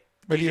point, right?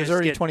 But he was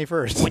already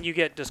 21st. When you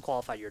get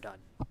disqualified, you're done.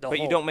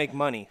 You don't make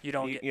money. You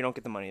don't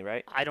get the money,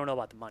 right? I don't know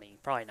about the money.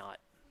 Probably not.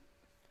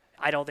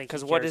 I don't think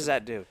because what does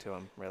that do to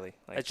him, really?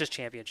 Like, it's just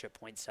championship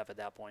point stuff at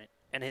that point,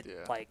 and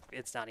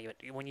it's not even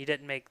when you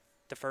didn't make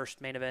the first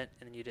main event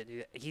and then you didn't do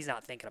that. He's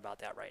not thinking about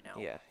that right now.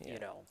 Yeah. You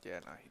know. Yeah,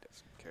 no, he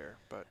doesn't care.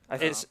 But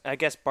I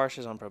guess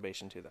Barcia's on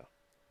probation too, though.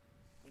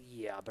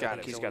 Yeah,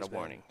 but he's got a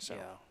warning. So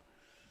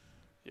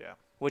yeah,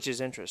 which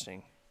is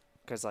interesting,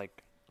 because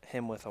like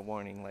him with a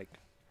warning, like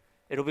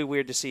it'll be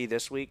weird to see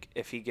this week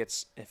if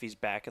he's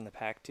back in the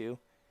pack too,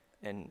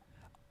 and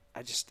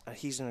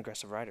he's an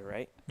aggressive rider,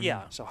 right?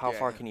 Yeah. So how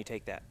far can you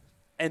take that?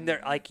 And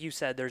there, like you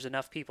said, there's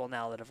enough people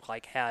now that have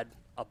like had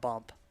a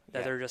bump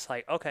that they're just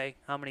like, okay,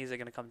 how many is it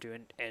going to come to?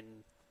 And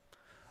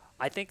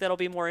I think that'll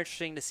be more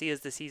interesting to see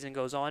as the season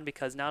goes on,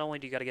 because not only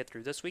do you got to get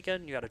through this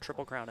weekend, you got a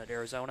Triple Crown at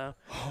Arizona.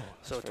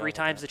 So 3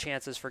 times the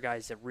chances for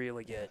guys to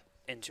really get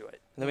into it.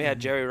 And then we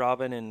had Jerry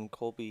Robin and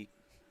Colby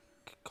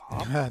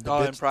Cobb.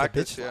 In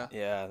practice,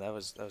 Yeah, that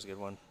was a good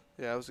one.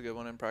 Yeah, that was a good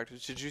one in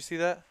practice. Did you see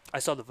that? I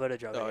saw the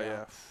footage of it. Oh,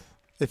 yeah.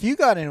 If you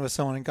got in with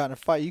someone and got in a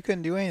fight, you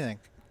couldn't do anything.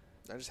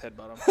 I just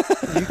headbutt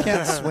him. You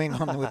can't swing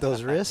on with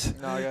those wrists.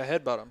 No, I got to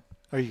headbutt him.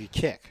 Or you could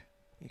kick.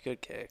 You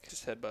could kick.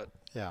 Just headbutt.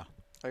 Yeah.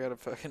 I got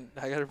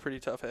a pretty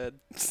tough head.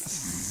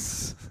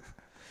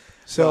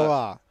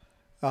 So,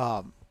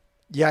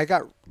 yeah,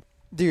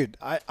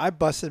 I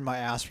busted my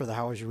ass for the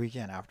How Was Your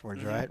Weekend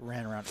afterwards, right?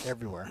 Ran around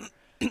everywhere.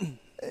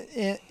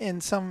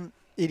 and some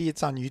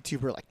idiots on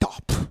YouTube were like,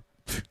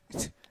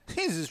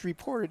 he's this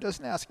reporter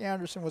doesn't ask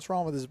Anderson what's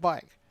wrong with his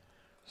bike,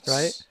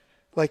 right?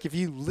 Like, if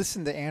you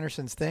listen to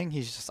Anderson's thing,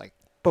 he's just like,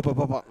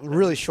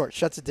 really short,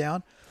 shuts it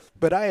down.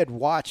 But I had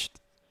watched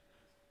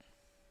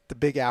the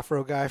big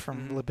Afro guy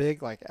from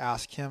LeBig, like,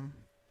 ask him,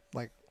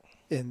 like,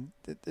 and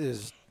it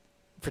is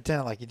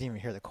pretending like you didn't even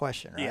hear the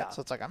question, right? Yeah.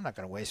 So it's like, I'm not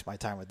going to waste my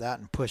time with that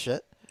and push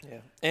it. Yeah.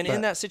 And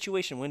in that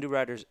situation, when do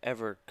riders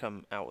ever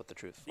come out with the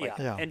truth? Like,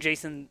 yeah. And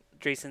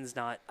Jason's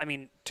not, I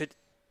mean,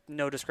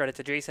 no discredit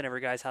to Jason,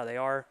 every guy's how they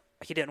are.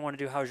 He didn't want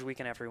to do How's Your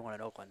Weekend after he won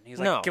in Oakland. He's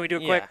like, can we do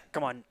it quick?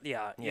 Come on.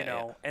 Yeah, you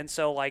know. Yeah. And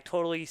so, like,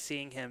 totally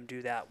seeing him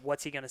do that,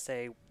 what's he going to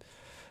say?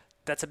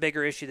 That's a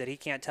bigger issue that he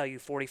can't tell you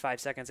 45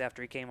 seconds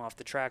after he came off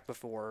the track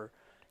before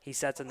he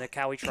sits in the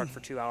Cowie truck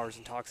for 2 hours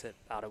and talks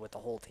about it with the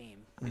whole team.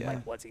 Yeah.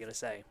 Like, what's he going to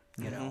say?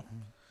 You know?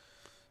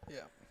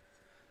 Yeah.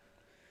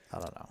 I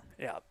don't know.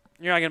 Yeah.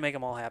 You're not going to make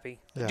them all happy.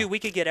 Yeah. Dude, we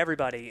could get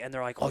everybody, and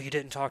they're like, oh, you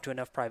didn't talk to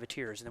enough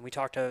privateers. And then we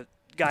talked to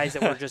guys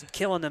that were just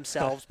killing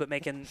themselves but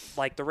making,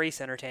 like, the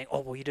race entertaining. Oh,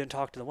 well, you didn't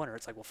talk to the winner.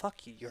 It's like, well,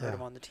 fuck you. You heard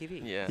him on the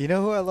TV. Yeah. You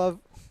know who I love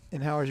in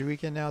How Was Your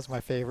Weekend now? Is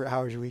my favorite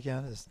How Was Your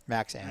Weekend is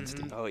Max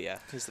Anstey. Oh, yeah.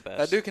 He's the best.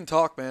 That dude can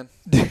talk, man.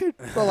 Dude,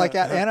 well, like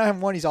at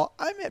Anaheim 1, he's all,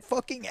 I'm at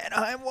fucking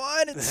Anaheim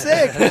 1. It's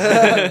sick.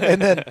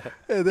 and then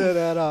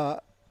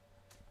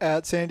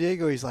at San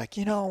Diego, he's like,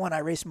 you know, when I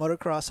race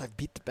motocross, I've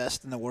beat the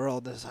best in the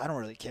world. I don't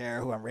really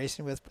care who I'm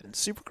racing with, but in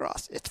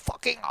Supercross, it's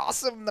fucking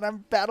awesome that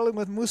I'm battling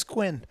with Moose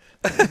Quinn.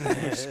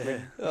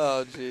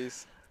 Oh,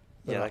 jeez.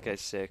 Yeah, that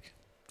guy's sick.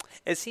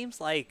 It seems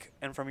like,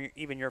 and from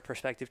even your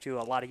perspective too, a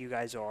lot of you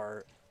guys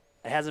are.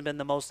 It hasn't been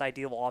the most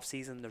ideal off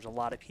season. There's a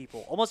lot of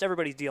people. Almost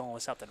everybody's dealing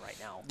with something right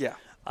now. Yeah.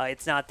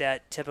 It's not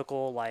that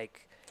typical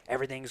like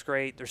everything's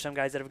great. There's some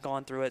guys that have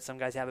gone through it. Some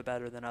guys have it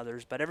better than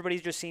others. But everybody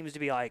just seems to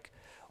be like,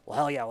 well,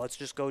 hell yeah, let's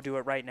just go do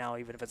it right now,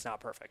 even if it's not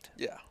perfect.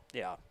 Yeah.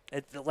 Yeah.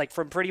 It's like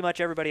from pretty much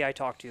everybody I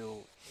talk to,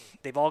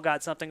 they've all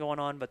got something going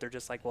on, but they're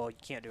just like, well, you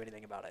can't do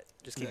anything about it.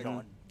 Just keep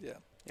going. Yeah.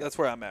 That's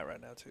where I'm at right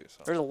now too.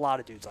 So. There's a lot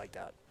of dudes like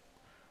that.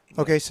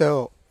 Okay,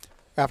 so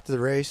after the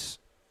race,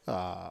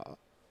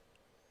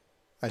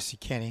 I see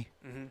Kenny,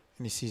 and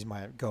he sees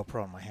my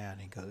GoPro in my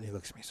hand. And he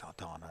looks at me, so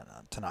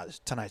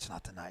tonight's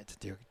not the night to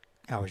do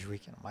How Was Your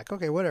Weekend? I'm like,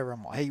 okay, whatever.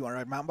 I'm like, hey, you want to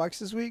ride mountain bikes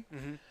this week?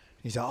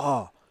 He's like,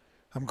 oh,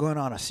 I'm going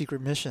on a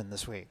secret mission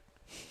this week.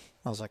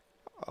 I was like,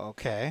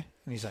 okay.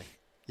 And he's like,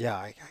 yeah,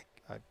 I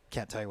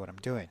can't tell you what I'm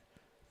doing.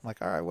 I'm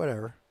like, all right,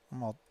 whatever.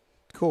 I'm all,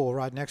 cool, we'll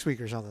ride next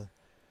week or something.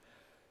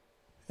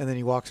 And then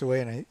he walks away,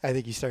 and I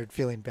think he started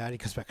feeling bad. He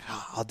comes back,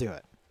 I'll do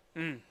it.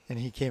 And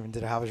he came and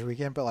did a How Was Your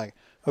Weekend. But, like,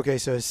 okay,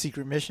 so his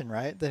secret mission,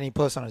 right? Then he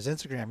posts on his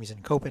Instagram he's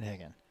in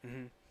Copenhagen.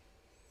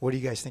 What do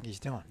you guys think he's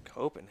doing?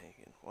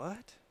 Copenhagen?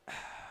 What?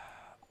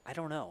 I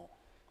don't know.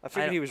 I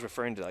figured he was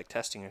referring to, like,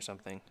 testing or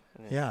something.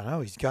 Yeah,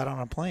 no, he's got on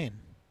a plane.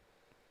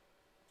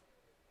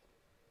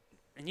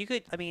 And you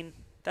could, I mean,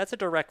 that's a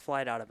direct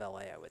flight out of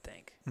LA, I would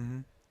think.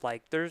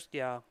 Like, there's,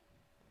 But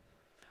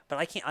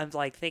I can't, I'm,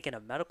 like, thinking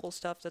of medical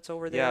stuff that's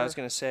over there. Yeah, I was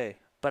going to say.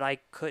 But I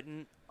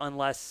couldn't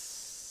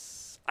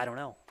unless, I don't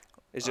know.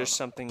 Is there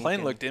something?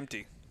 Plane looked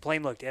empty.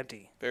 Plane looked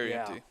empty. Very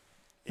empty.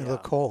 It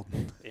looked cold.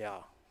 Yeah.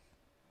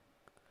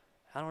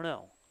 I don't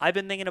know. I've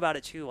been thinking about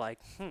it too, like,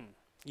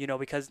 you know,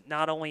 because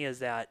not only is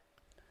that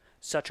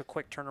such a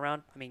quick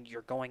turnaround, I mean,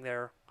 you're going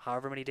there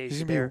however many days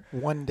you're there. He's going to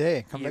be one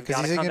day. Come back,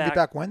 because he's going to be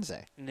back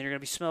Wednesday. And then you're going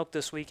to be smoked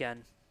this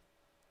weekend.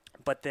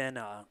 But then,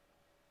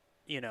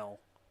 you know.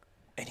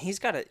 And he's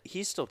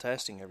still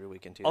testing every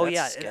weekend too. Oh, That's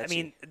yeah. sketchy. I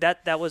mean,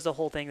 that was the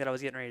whole thing that I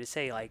was getting ready to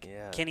say. Like,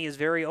 Kenny is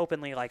very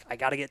openly like, I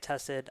got to get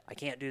tested. I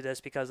can't do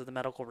this because of the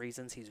medical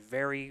reasons. He's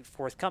very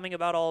forthcoming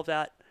about all of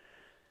that.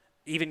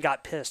 Even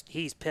got pissed.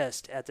 He's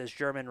pissed at this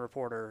German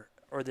reporter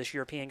or this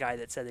European guy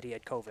that said that he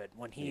had COVID.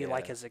 When he,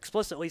 like, has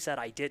explicitly said,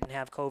 I didn't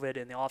have COVID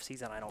in the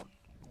offseason. I don't.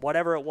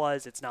 Whatever it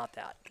was, it's not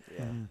that.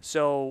 Yeah.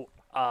 So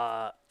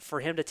for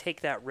him to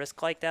take that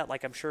risk like that,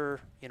 like I'm sure,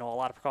 you know, a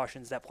lot of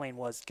precautions, that plane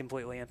was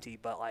completely empty,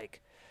 but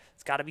like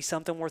it's got to be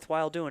something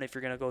worthwhile doing if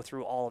you're going to go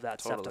through all of that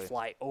stuff to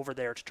fly over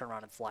there to turn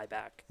around and fly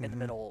back in the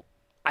middle.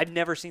 I've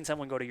never seen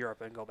someone go to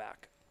Europe and go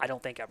back. I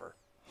don't think ever.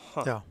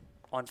 Yeah.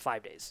 On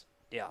 5 days.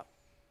 Yeah.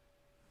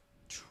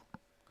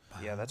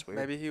 Yeah, that's weird.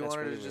 Maybe he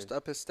wanted to just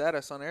up his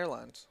status on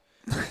airlines.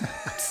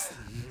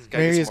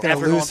 Maybe he's going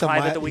to lose some.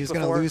 He's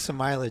going to lose some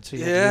mileage. So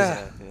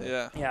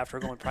yeah. After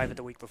going private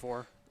the week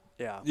before.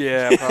 Yeah.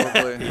 Yeah,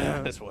 probably.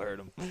 That's what hurt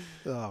him.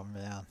 Oh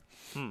man.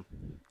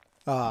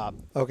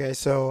 Okay,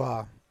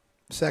 so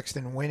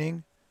Sexton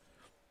winning.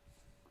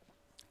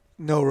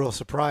 No real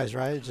surprise,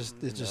 right? It just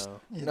things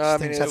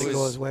had to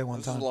go his way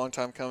one time. It was a long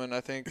time coming, I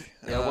think.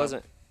 Yeah, it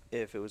wasn't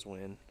if, it was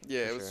when.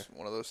 Yeah, it was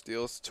one of those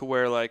deals to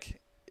where, like,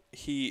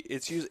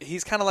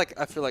 he's kind of like,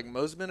 I feel like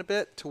Mosman a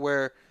bit, to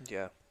where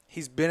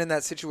he's been in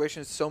that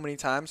situation so many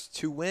times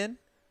to win.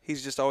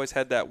 He's just always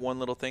had that one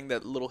little thing,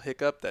 that little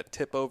hiccup, that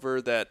tip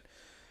over, that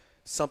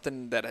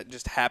something that had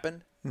just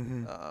happened,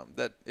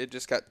 that it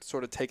just got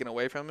sort of taken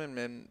away from him,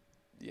 and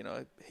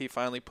he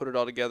finally put it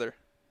all together.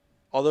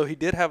 Although he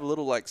did have a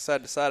little like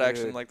side to side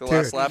action, like the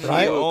last lap.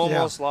 He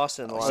almost lost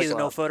in the last lap. See the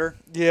no footer?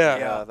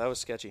 Yeah, that was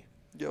sketchy.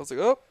 Yeah, I was like,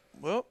 oh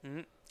well.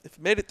 If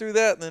he made it through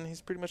that, then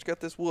he's pretty much got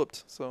this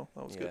whooped. So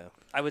that was good.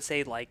 I would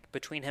say like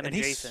between him and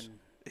Jason,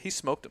 he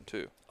smoked him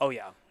too. Oh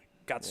yeah,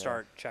 got the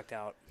start, checked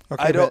out.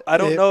 Okay, I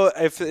don't know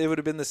if it would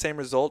have been the same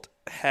result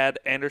had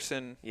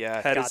Anderson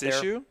had his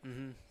issue.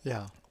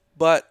 Yeah,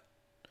 but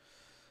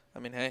I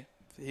mean, hey,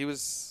 he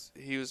was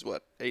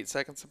what, 8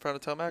 seconds in front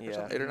of Tomac or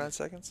something, 8 or 9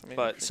 seconds. I mean,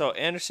 but so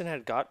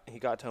Anderson got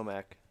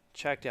Tomac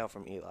checked out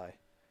from Eli.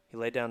 He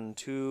laid down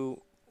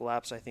 2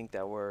 laps, I think,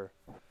 that were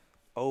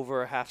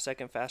over a half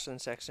second faster than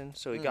Sexton.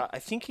 So I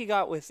think he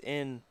got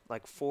within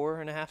like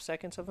 4.5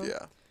 seconds of him.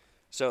 Yeah.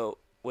 So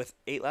with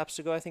 8 laps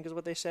to go, I think is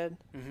what they said.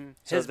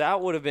 So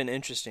that would have been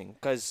interesting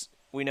because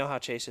we know how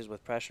Chase is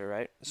with pressure,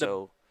 right?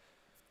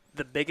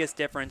 The biggest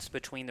difference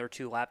between their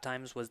 2 lap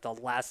times was the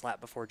last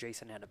lap before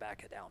Jason had to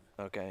back it down.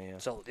 Okay, yeah.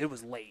 So it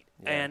was late.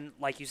 Yeah. And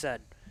like you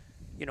said,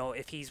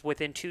 if he's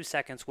within 2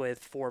 seconds with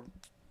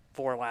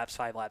 4 laps,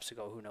 5 laps to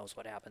go, who knows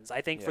what happens.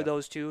 I think for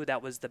those 2,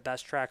 that was the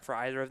best track for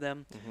either of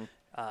them.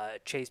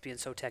 Chase being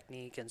so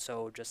technique and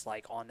so just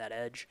like on that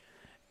edge.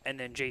 And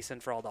then Jason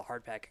for all the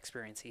hard pack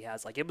experience he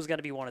has. Like it was going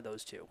to be one of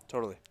those 2.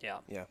 Totally. Yeah.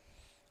 Yeah.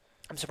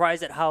 I'm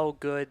surprised at how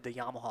good the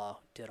Yamaha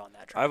did on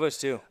that track. I was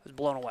too. I was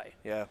blown away.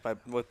 Yeah,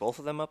 with both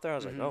of them up there, I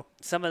was like, no.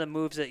 Some of the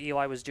moves that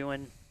Eli was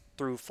doing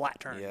through flat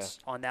turns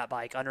on that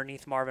bike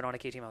underneath Marvin on a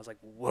KTM, I was like,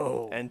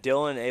 whoa. And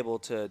Dylan able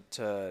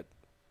to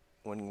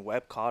when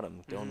Webb caught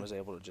him, Dylan was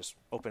able to just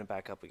open it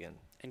back up again.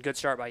 And good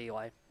start by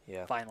Eli.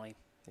 Yeah. Finally.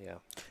 Yeah.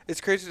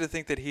 It's crazy to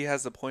think that he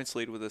has the points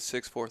lead with a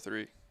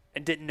 6.43.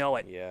 And didn't know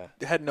it. Yeah.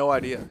 Had no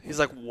idea. He's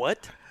like,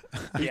 what?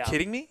 Are you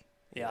kidding me?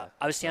 Yeah.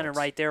 I was standing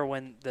right there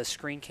when the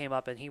screen came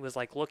up, and he was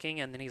like looking,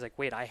 and then he's like,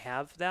 wait, I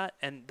have that?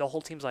 And the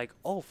whole team's like,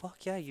 oh, fuck,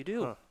 yeah, you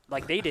do. Huh.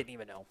 Like, they didn't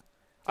even know.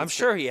 I'm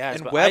sure he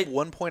has. And Webb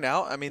 1 point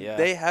out. I mean,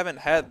 they haven't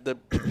had the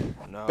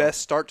best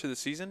start to the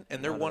season,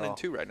 and they're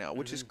 1-2 right now,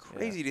 which is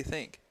crazy to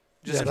think.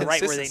 Just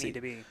right where they need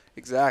to be.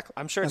 Exactly.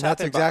 I'm sure it's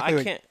that's happened,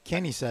 exactly but what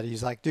Kenny said.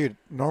 He's like, dude,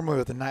 normally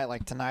with a night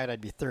like tonight,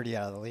 I'd be 30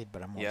 out of the lead,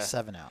 but I'm only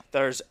 7 out.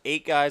 There's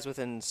 8 guys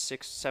within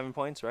 6-7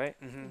 points, right?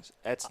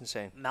 That's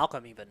insane.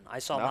 Malcolm even. I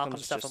saw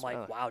Malcolm's stuff. I'm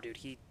like, wow, dude,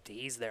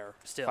 he's there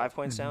still. 5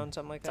 points down,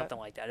 something like that? Something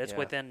like that. It's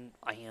within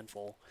a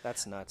handful.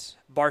 That's nuts.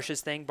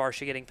 Barsha's thing,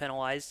 Barsha getting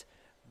penalized,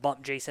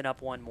 bumped Jason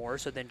up 1 more,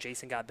 so then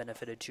Jason got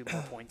benefited 2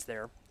 more points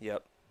there.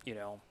 Yep.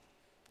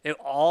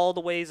 All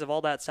the ways of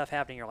all that stuff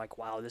happening, you're like,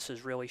 wow, this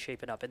is really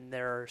shaping up. And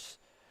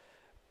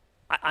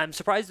I'm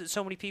surprised that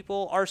so many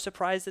people are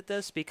surprised at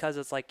this because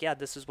it's like, yeah,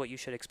 this is what you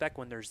should expect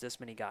when there's this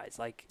many guys.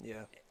 Like,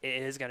 it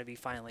is going to be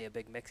finally a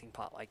big mixing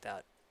pot like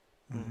that.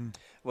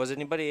 Was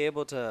anybody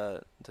able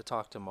to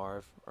talk to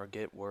Marv or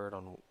get word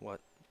on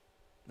what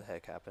the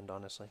heck happened,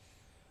 honestly?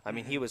 I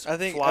mean, he was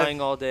flying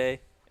all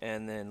day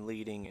and then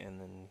leading and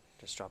then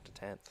just dropped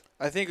to 10th.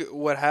 I think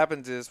what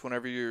happens is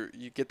whenever you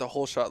get the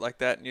whole shot like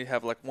that and you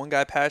have like one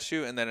guy pass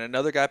you and then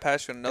another guy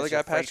pass you and another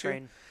guy pass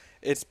you.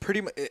 It's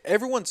pretty much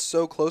everyone's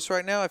so close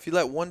right now. If you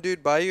let one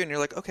dude by you and you're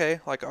like, okay,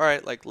 like, all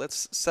right, like,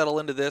 let's settle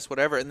into this,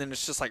 whatever. And then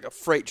it's just like a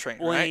freight train,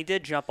 well, right? He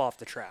did jump off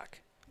the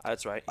track.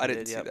 That's right. I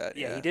didn't see that.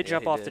 Yeah, he did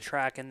jump off the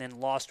track and then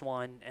lost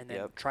one and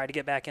then tried to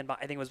get back in. I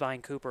think it was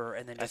behind Cooper.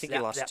 And then just I think he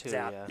lost 2.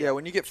 Yeah,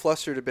 when you get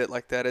flustered a bit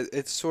like that,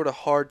 it's sort of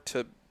hard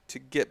to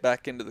get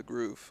back into the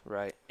groove.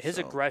 Right. His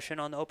aggression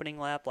on the opening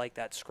lap, like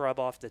that scrub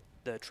off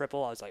the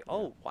triple, I was like,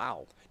 oh,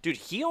 wow. Dude,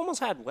 he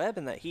almost had Webb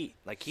in that heat.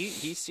 Like, he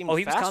seemed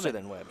faster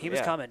than Webb. He was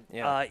coming.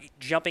 Yeah.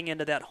 Jumping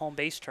into that home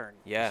base turn.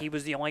 Yeah. He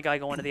was the only guy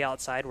going to the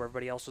outside where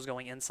everybody else was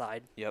going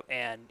inside. Yep.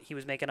 And he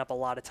was making up a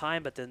lot of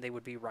time, but then they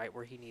would be right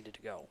where he needed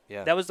to go.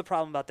 Yeah. That was the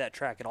problem about that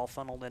track. It all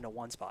funneled into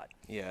one spot.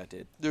 Yeah, it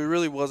did. There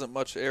really wasn't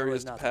much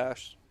areas to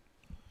pass.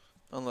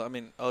 I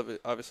mean,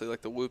 obviously,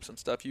 like the whoops and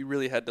stuff, you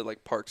really had to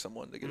like park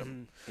someone to get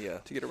them,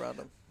 to get around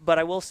them. But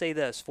I will say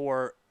this: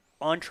 for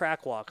on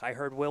track walk, I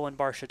heard Will and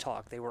Barsha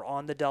talk. They were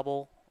on the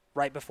double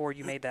right before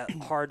you made that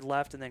hard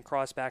left and then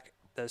cross back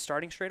the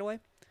starting straightaway.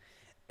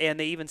 And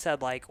they even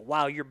said like,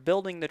 "Wow, you're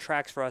building the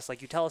tracks for us.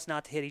 Like you tell us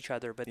not to hit each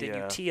other, but then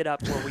you tee it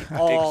up where we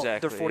all they're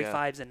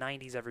 45s and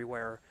 90s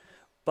everywhere."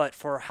 But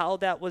for how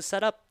that was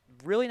set up,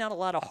 really not a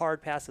lot of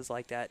hard passes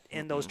like that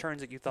in those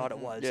turns that you thought it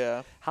was.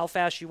 Yeah. How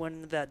fast you went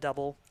into that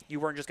double. You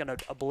weren't just going to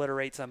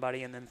obliterate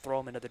somebody and then throw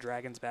them into the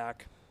Dragon's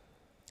back.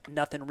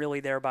 Nothing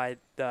really there by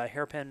the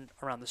hairpin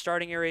around the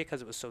starting area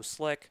because it was so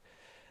slick.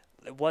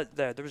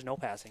 There was no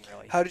passing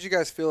really. How did you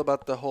guys feel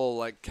about the whole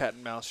like cat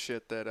and mouse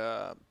shit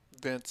that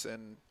Vince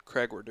and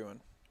Craig were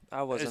doing?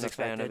 I wasn't a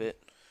fan of it.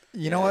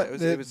 You know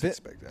what? It was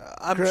expected.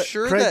 I'm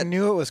sure Craig that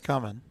knew it was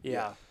coming.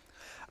 Yeah.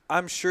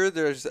 I'm sure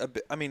there's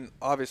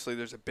obviously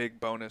there's a big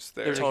bonus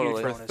there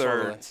for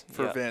third,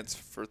 for Vince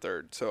for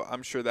third. So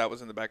I'm sure that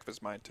was in the back of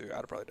his mind too. I'd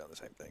have probably done the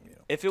same thing.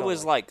 If it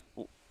was like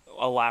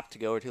a lap to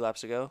go or 2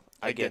 laps to go,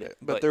 I get it.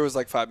 But there was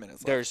like 5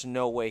 minutes left. There's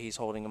no way he's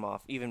holding him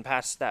off. Even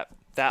past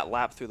that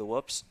lap through the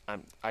whoops,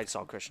 I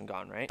saw Christian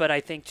gone, right? But I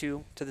think,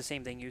 too, to the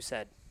same thing you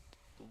said,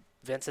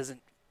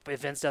 if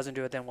Vince doesn't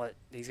do it, then what?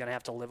 He's going to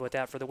have to live with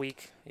that for the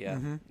week? Yeah.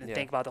 And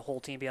think about the whole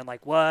team being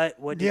like, what?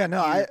 He did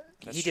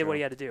what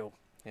he had to do.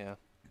 Yeah.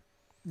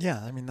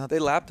 Yeah, I mean, they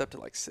lapped up to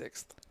like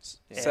 6th,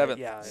 7th,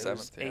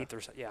 8th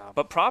or so. Yeah.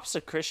 But props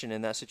to Christian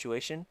in that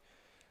situation.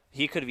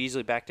 He could have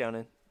easily backed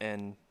down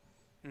and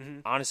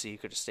honestly, he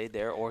could have stayed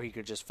there, or he could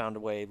have just found a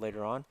way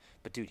later on.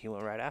 But dude, he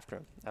went right after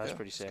him. That was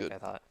pretty sick. I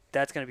thought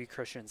that's going to be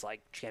Christian's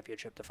like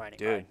championship defining.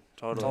 Dude,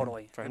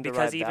 totally. For him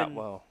because to ride that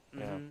well,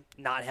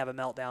 not have a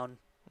meltdown,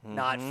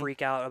 not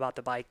freak out about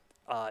the bike.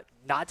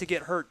 Not to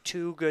get hurt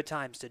 2 good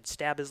times, to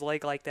stab his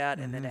leg like that,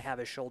 and then to have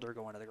his shoulder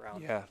go into the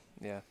ground.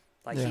 Yeah.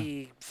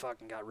 He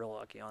fucking got real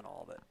lucky on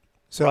all of it.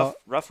 So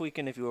rough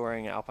weekend if you were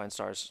wearing an Alpine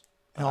Stars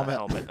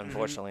helmet,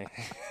 unfortunately.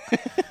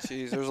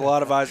 Jeez, there's a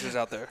lot of visors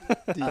out there.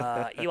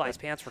 Eli's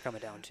pants were coming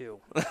down too.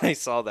 I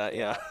saw that.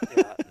 Yeah.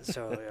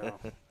 So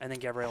and then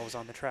Gabrielle was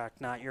on the track,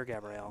 not your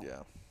Gabrielle. Yeah.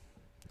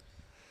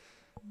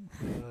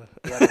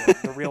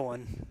 The real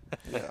one.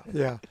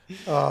 Yeah.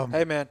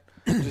 Hey man,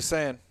 just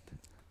saying.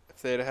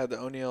 If they'd have had the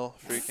O'Neill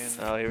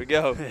freaking here we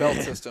go belt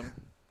system,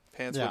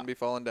 pants wouldn't be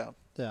falling down.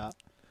 Yeah.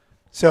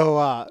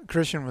 So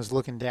Christian was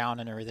looking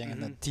down and everything,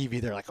 and the TV,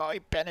 they're like, "Oh, he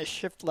bent his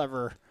shift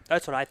lever."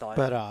 That's what I thought.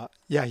 But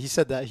he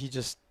said that he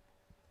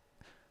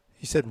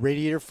said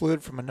radiator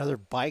fluid from another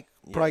bike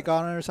probably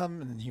got on it or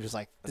something, and he was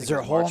like, "Is there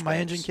a hole in my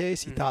engine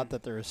case?" He thought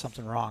that there was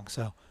something wrong,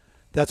 so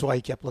that's why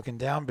he kept looking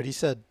down. But he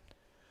said,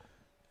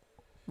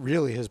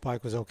 really, his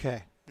bike was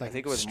okay. Like, I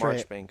think it was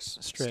Marchbank's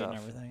straight stuff. And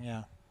everything.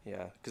 Yeah.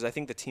 Yeah, because I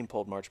think the team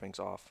pulled Marchbanks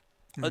off.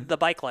 The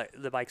bike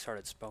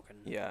started smoking.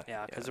 Yeah.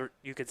 Yeah, because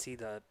you could see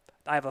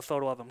I have a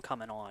photo of him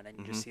coming on, and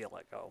you just see it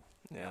let go.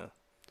 Yeah.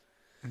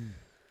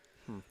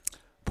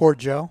 Poor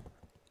Joe.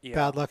 Yeah.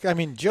 Bad luck. I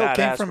mean, Joe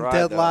came from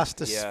dead last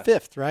to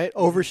 5th, right?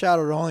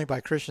 Overshadowed only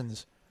by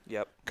Christian's.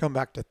 Yep. Come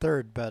back to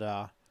 3rd,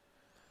 but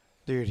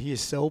dude, he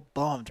is so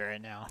bummed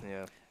right now.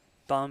 Yeah.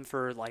 Bummed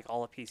for like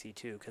all of PC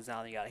too, because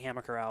now they got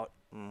Hammaker out,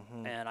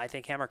 and I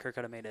think Hammaker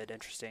could have made it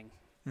interesting.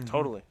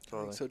 Totally.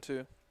 I think so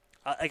too.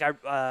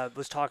 I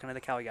was talking to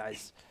the Cowie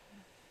guys.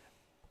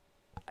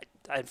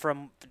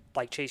 From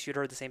like Chase, you'd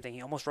heard the same thing.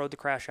 He almost rode the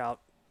crash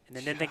out, and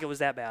then didn't think it was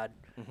that bad,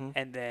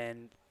 and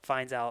then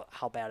finds out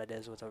how bad it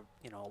is with a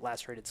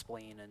lacerated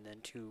spleen and then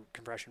 2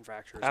 compression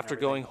fractures. After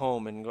going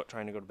home and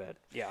trying to go to bed.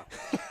 Yeah.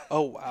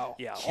 Oh wow.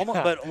 Yeah.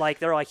 Almost, but like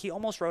they're like he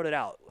almost rode it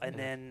out, and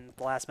then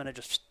the last minute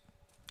just.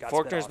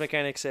 Faulkner's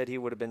mechanic said he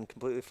would have been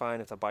completely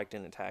fine if the bike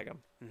didn't tag him.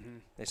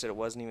 They said it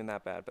wasn't even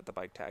that bad, but the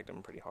bike tagged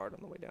him pretty hard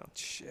on the way down.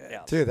 Shit.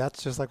 Yeah. Dude,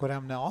 that's just like what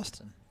happened to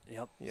Austin.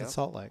 Yep. In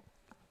Salt Lake.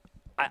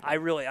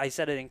 I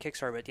said it in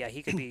Kickstarter, but yeah,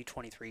 he could be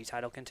 23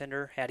 title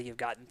contender had he have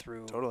gotten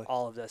through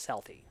all of this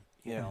healthy.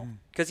 You know,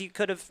 because he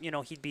could have,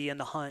 he'd be in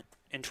the hunt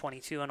in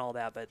 22 and all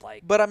that, but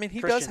like. But I mean, he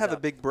does have a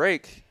big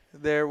break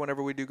there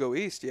whenever we do go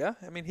east. Yeah,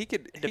 I mean, he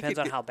could. It depends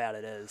on how bad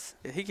it is.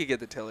 He could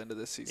get the tail end of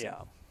this season.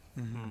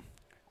 Yeah.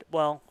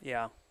 Well,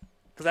 yeah.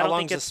 How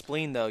long is the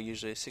spleen though?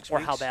 Usually 6 weeks.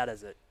 Or how bad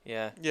is it?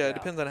 Yeah. Yeah, it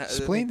depends on how.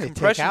 Spleen they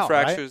compression take out,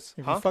 fractures.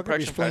 Right? If you fuck up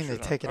your spleen, they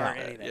take it out.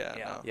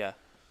 Yeah.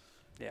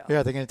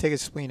 Yeah, they're gonna take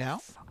his spleen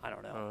out. I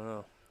don't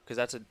know. Because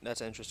that's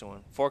an interesting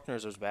one.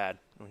 Faulkner's was bad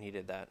when he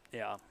did that.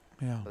 Yeah.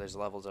 Yeah. But there's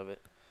levels of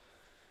it.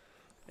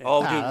 Yeah.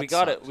 Oh, dude,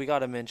 we got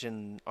to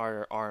mention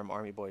our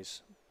Army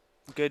boys.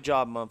 Good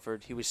job,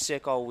 Mumford. He was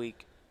sick all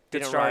week.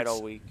 Didn't ride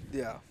all week.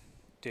 Yeah.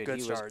 Dude,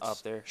 he was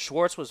up there.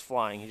 Schwartz was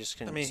flying. He just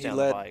couldn't stay on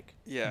the bike.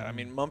 Yeah, I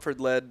mean,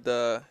 Mumford led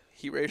the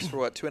heat race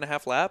for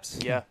 2.5 laps?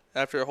 Yeah.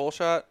 After a whole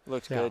shot.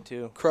 Looked good,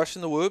 too.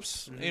 Crushing the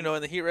whoops, in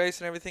the heat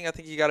race and everything. I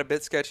think he got a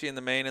bit sketchy in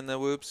the main and the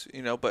whoops,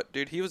 but,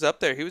 dude, he was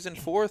up there. He was in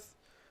 4th,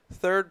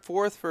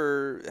 4th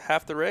for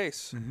half the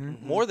race.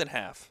 More than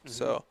half.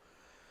 So,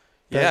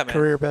 yeah, man.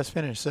 Career best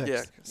finish, 6th.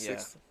 Yeah,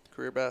 6th.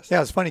 Career best.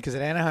 Yeah, it's funny because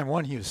at Anaheim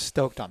 1, he was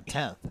stoked on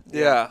 10th.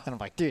 Yeah. And I'm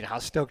like, dude, how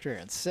stoked are you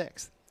in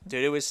 6th?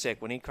 Dude, it was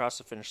sick. When he crossed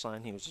the finish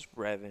line, he was just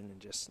revving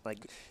and just like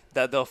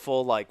the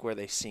full where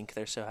they sink,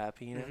 they're so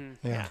happy,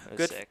 Yeah, it was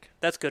good. Sick.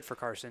 That's good for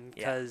Carson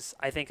because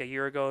I think a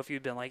year ago, if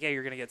you'd been like, "Hey,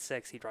 you're gonna get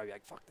 6," he'd probably be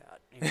like, "Fuck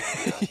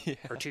that,"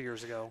 or 2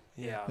 years ago.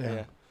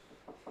 Yeah.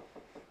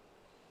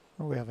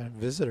 Oh, we have a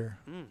visitor.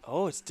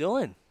 Oh, it's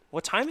Dylan.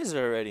 What time is it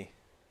already?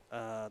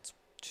 It's.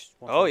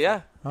 Oh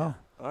yeah. Oh,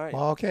 all right.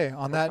 Well, okay.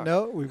 On that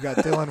note, we've got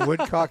Dylan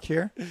Woodcock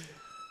here.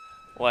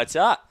 What's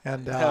up?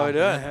 And how we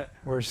doing?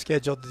 We're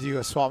scheduled to do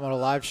a Swap Moto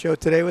Live show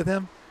today with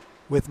him,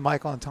 with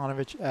Michael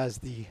Antonovich as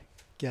the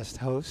guest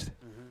host.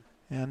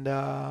 And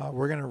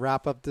we're going to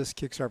wrap up this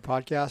Kickstart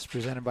podcast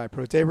presented by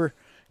ProTaper.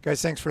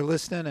 Guys, thanks for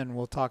listening, and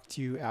we'll talk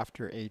to you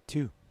after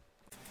A2.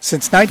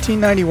 Since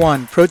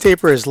 1991,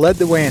 ProTaper has led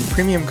the way in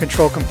premium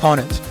control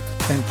components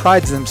and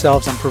prides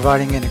themselves on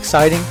providing an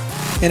exciting,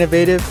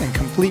 innovative, and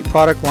complete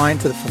product line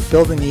to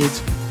fulfill the needs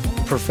of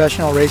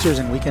professional racers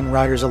and weekend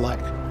riders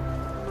alike.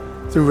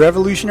 Through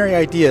revolutionary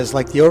ideas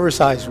like the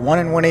oversized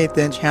 1 1/8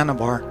 inch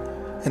handlebar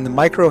and the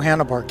micro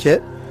handlebar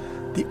kit,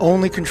 the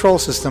only control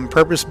system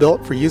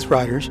purpose-built for youth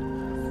riders,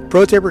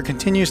 ProTaper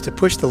continues to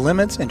push the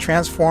limits and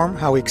transform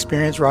how we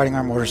experience riding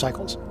our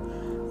motorcycles.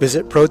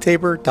 Visit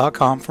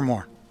ProTaper.com for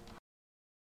more.